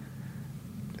to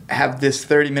have this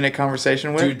 30-minute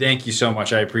conversation with. Dude, thank you so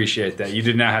much. I appreciate that. You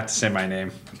did not have to say my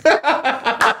name.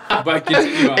 But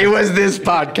continue on. It was this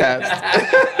podcast.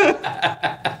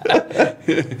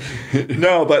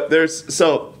 No, but it's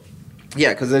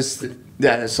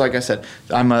like I said,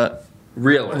 I'm a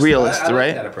realist, I like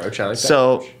right? that approach. I like that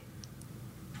So approach.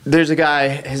 there's a guy,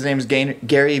 his name's Gary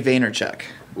Vaynerchuk.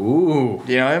 Ooh.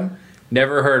 Do you know him?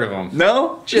 Never heard of him.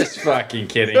 No? Just fucking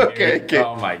kidding. Okay, dude. okay.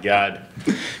 Oh my God.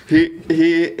 He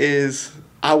is,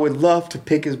 I would love to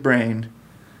pick his brain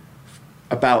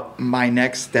about my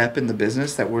next step in the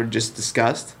business that we're just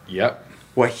discussed. Yep.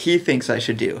 What he thinks I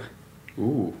should do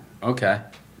Ooh. Okay.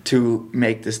 to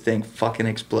make this thing fucking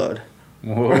explode.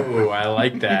 Whoa, I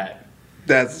like that.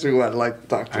 That's who I'd like to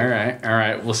talk to. All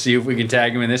right. We'll see if we can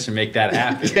tag him in this and make that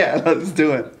happen. Yeah, let's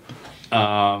do it.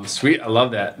 Sweet. I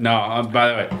love that. No, by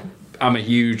the way, I'm a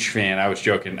huge fan. I was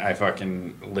joking. I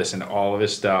fucking listened to all of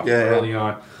his stuff early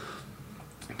on.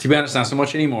 To be honest, not so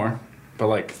much anymore. But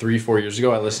like 3-4 years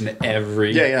ago, I listened to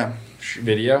every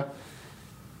video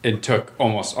and took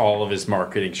almost all of his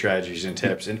marketing strategies and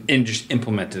tips and just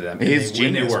implemented them. He's a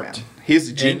genius, they worked. man. He's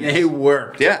a genius. And they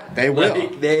worked. Yeah, they will.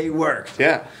 Like, they worked.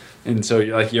 Yeah. And so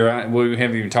you're on. We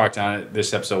haven't even talked on it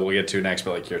this episode. We'll get to next.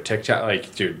 But like your TikTok,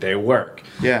 like dude, they work.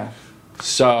 Yeah.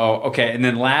 So, okay, and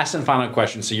then last and final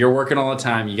question. So you're working all the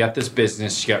time. You got this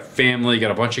business. You got family. You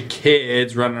got a bunch of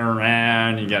kids running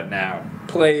around. You got now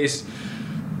place.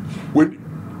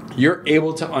 When you're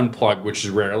able to unplug, which is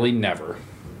rarely never,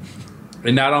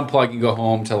 and not unplug and go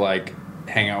home to like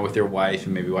hang out with your wife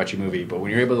and maybe watch a movie, but when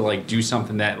you're able to like do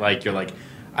something that like you're like,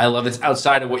 I love this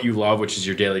outside of what you love, which is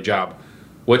your daily job.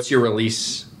 What's your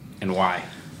release and why?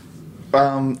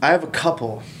 I have a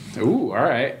couple. Ooh, all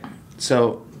right.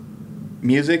 So,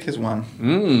 music is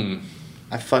one.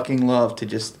 I fucking love to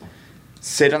just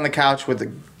sit on the couch with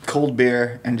a cold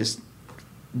beer and just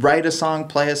write a song,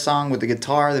 play a song with the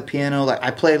guitar, the piano. Like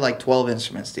I play like 12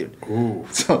 instruments, dude. Ooh.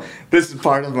 So this is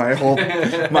part of my whole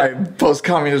my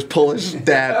post-communist Polish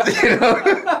dad. You know,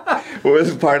 it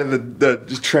was part of the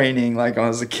training. Like when I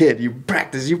was a kid, you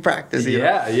practice. You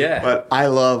know? Yeah. But I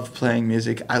love playing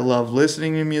music. I love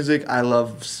listening to music. I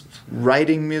love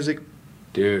writing music.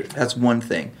 Dude. That's one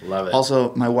thing. Love it.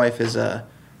 Also, my wife is a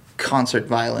concert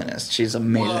violinist. She's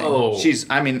amazing. Whoa.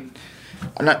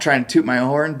 I'm not trying to toot my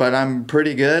horn, but I'm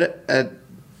pretty good at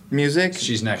music.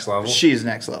 She's next level. She's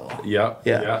next level. Yep.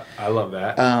 Yeah. I love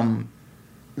that.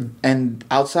 And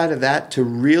outside of that, to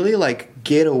really like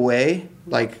get away,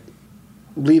 like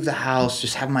leave the house,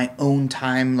 just have my own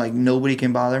time, like nobody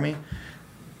can bother me.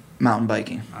 Mountain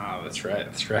biking. Oh, that's right.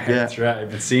 Yeah. That's right. I've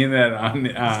been seeing that on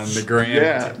the gram.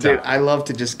 Yeah, dude, I love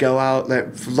to just go out. Like,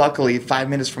 luckily, 5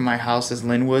 minutes from my house is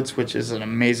Linwoods, which is an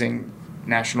amazing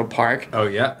national park. Oh,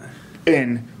 yeah.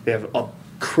 And they have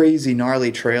crazy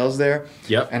gnarly trails there.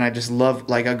 Yep. And I just love,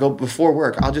 like, I go before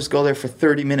work. I'll just go there for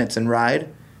 30 minutes and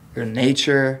ride.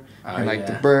 Nature and like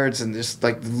the birds and just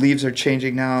like the leaves are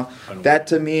changing now. That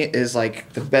to me is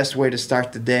like the best way to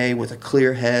start the day with a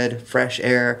clear head, fresh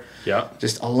air. Yep.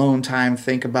 Just alone time.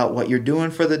 Think about what you're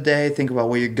doing for the day. Think about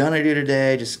what you're gonna do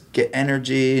today. Just get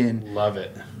energy and love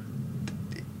it.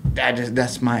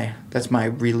 That's my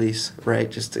release,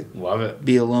 right? Just to love it.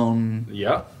 Be alone.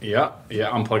 Yeah.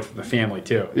 Unplugged from the family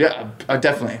too. Yeah,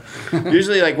 definitely.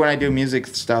 Usually, like when I do music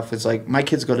stuff, it's like my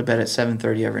kids go to bed at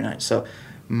 7:30 every night. So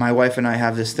my wife and I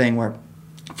have this thing where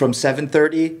from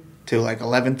 7:30 to like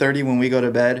 11:30 when we go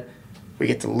to bed, we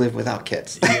get to live without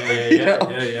kids.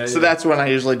 Yeah. So that's when I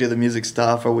usually do the music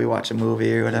stuff or we watch a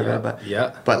movie or whatever.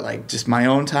 But like just my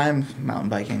own time, mountain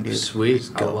biking, dude.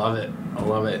 Sweet. I love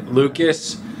it.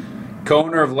 Lucas,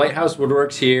 co-owner of Lighthouse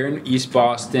Woodworks here in East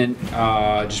Boston.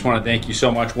 Just want to thank you so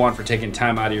much, one, for taking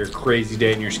time out of your crazy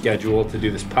day and your schedule to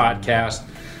do this podcast.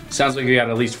 Sounds like we got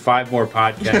at least 5 more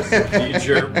podcasts in the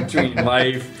future between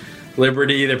life,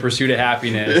 liberty, the pursuit of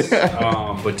happiness.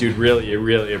 But dude,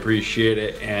 really appreciate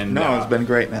it. And it's been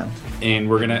great, man. And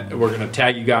we're gonna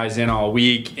tag you guys in all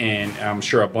week, and I'm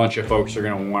sure a bunch of folks are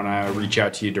gonna want to reach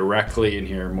out to you directly and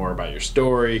hear more about your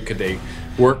story. Could they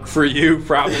work for you?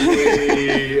 Probably.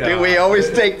 Dude, we always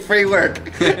take free work.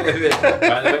 By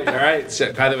the way, all right.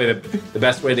 So, by the way, the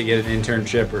best way to get an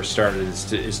internship or started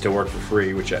is to work for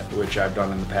free, which I've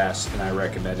done in the past, and I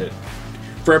recommend it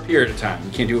for a period of time.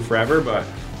 You can't do it forever, but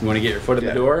you want to get your foot in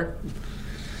the door.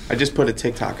 I just put a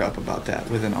TikTok up about that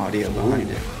with an audio behind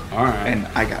it. All right. And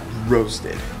I got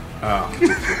roasted. Oh.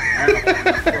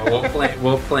 Well,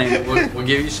 we'll plan it. We'll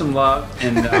give you some love.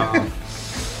 And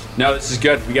no, this is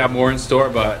good. We got more in store,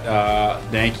 but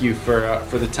thank you for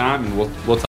the time, and we'll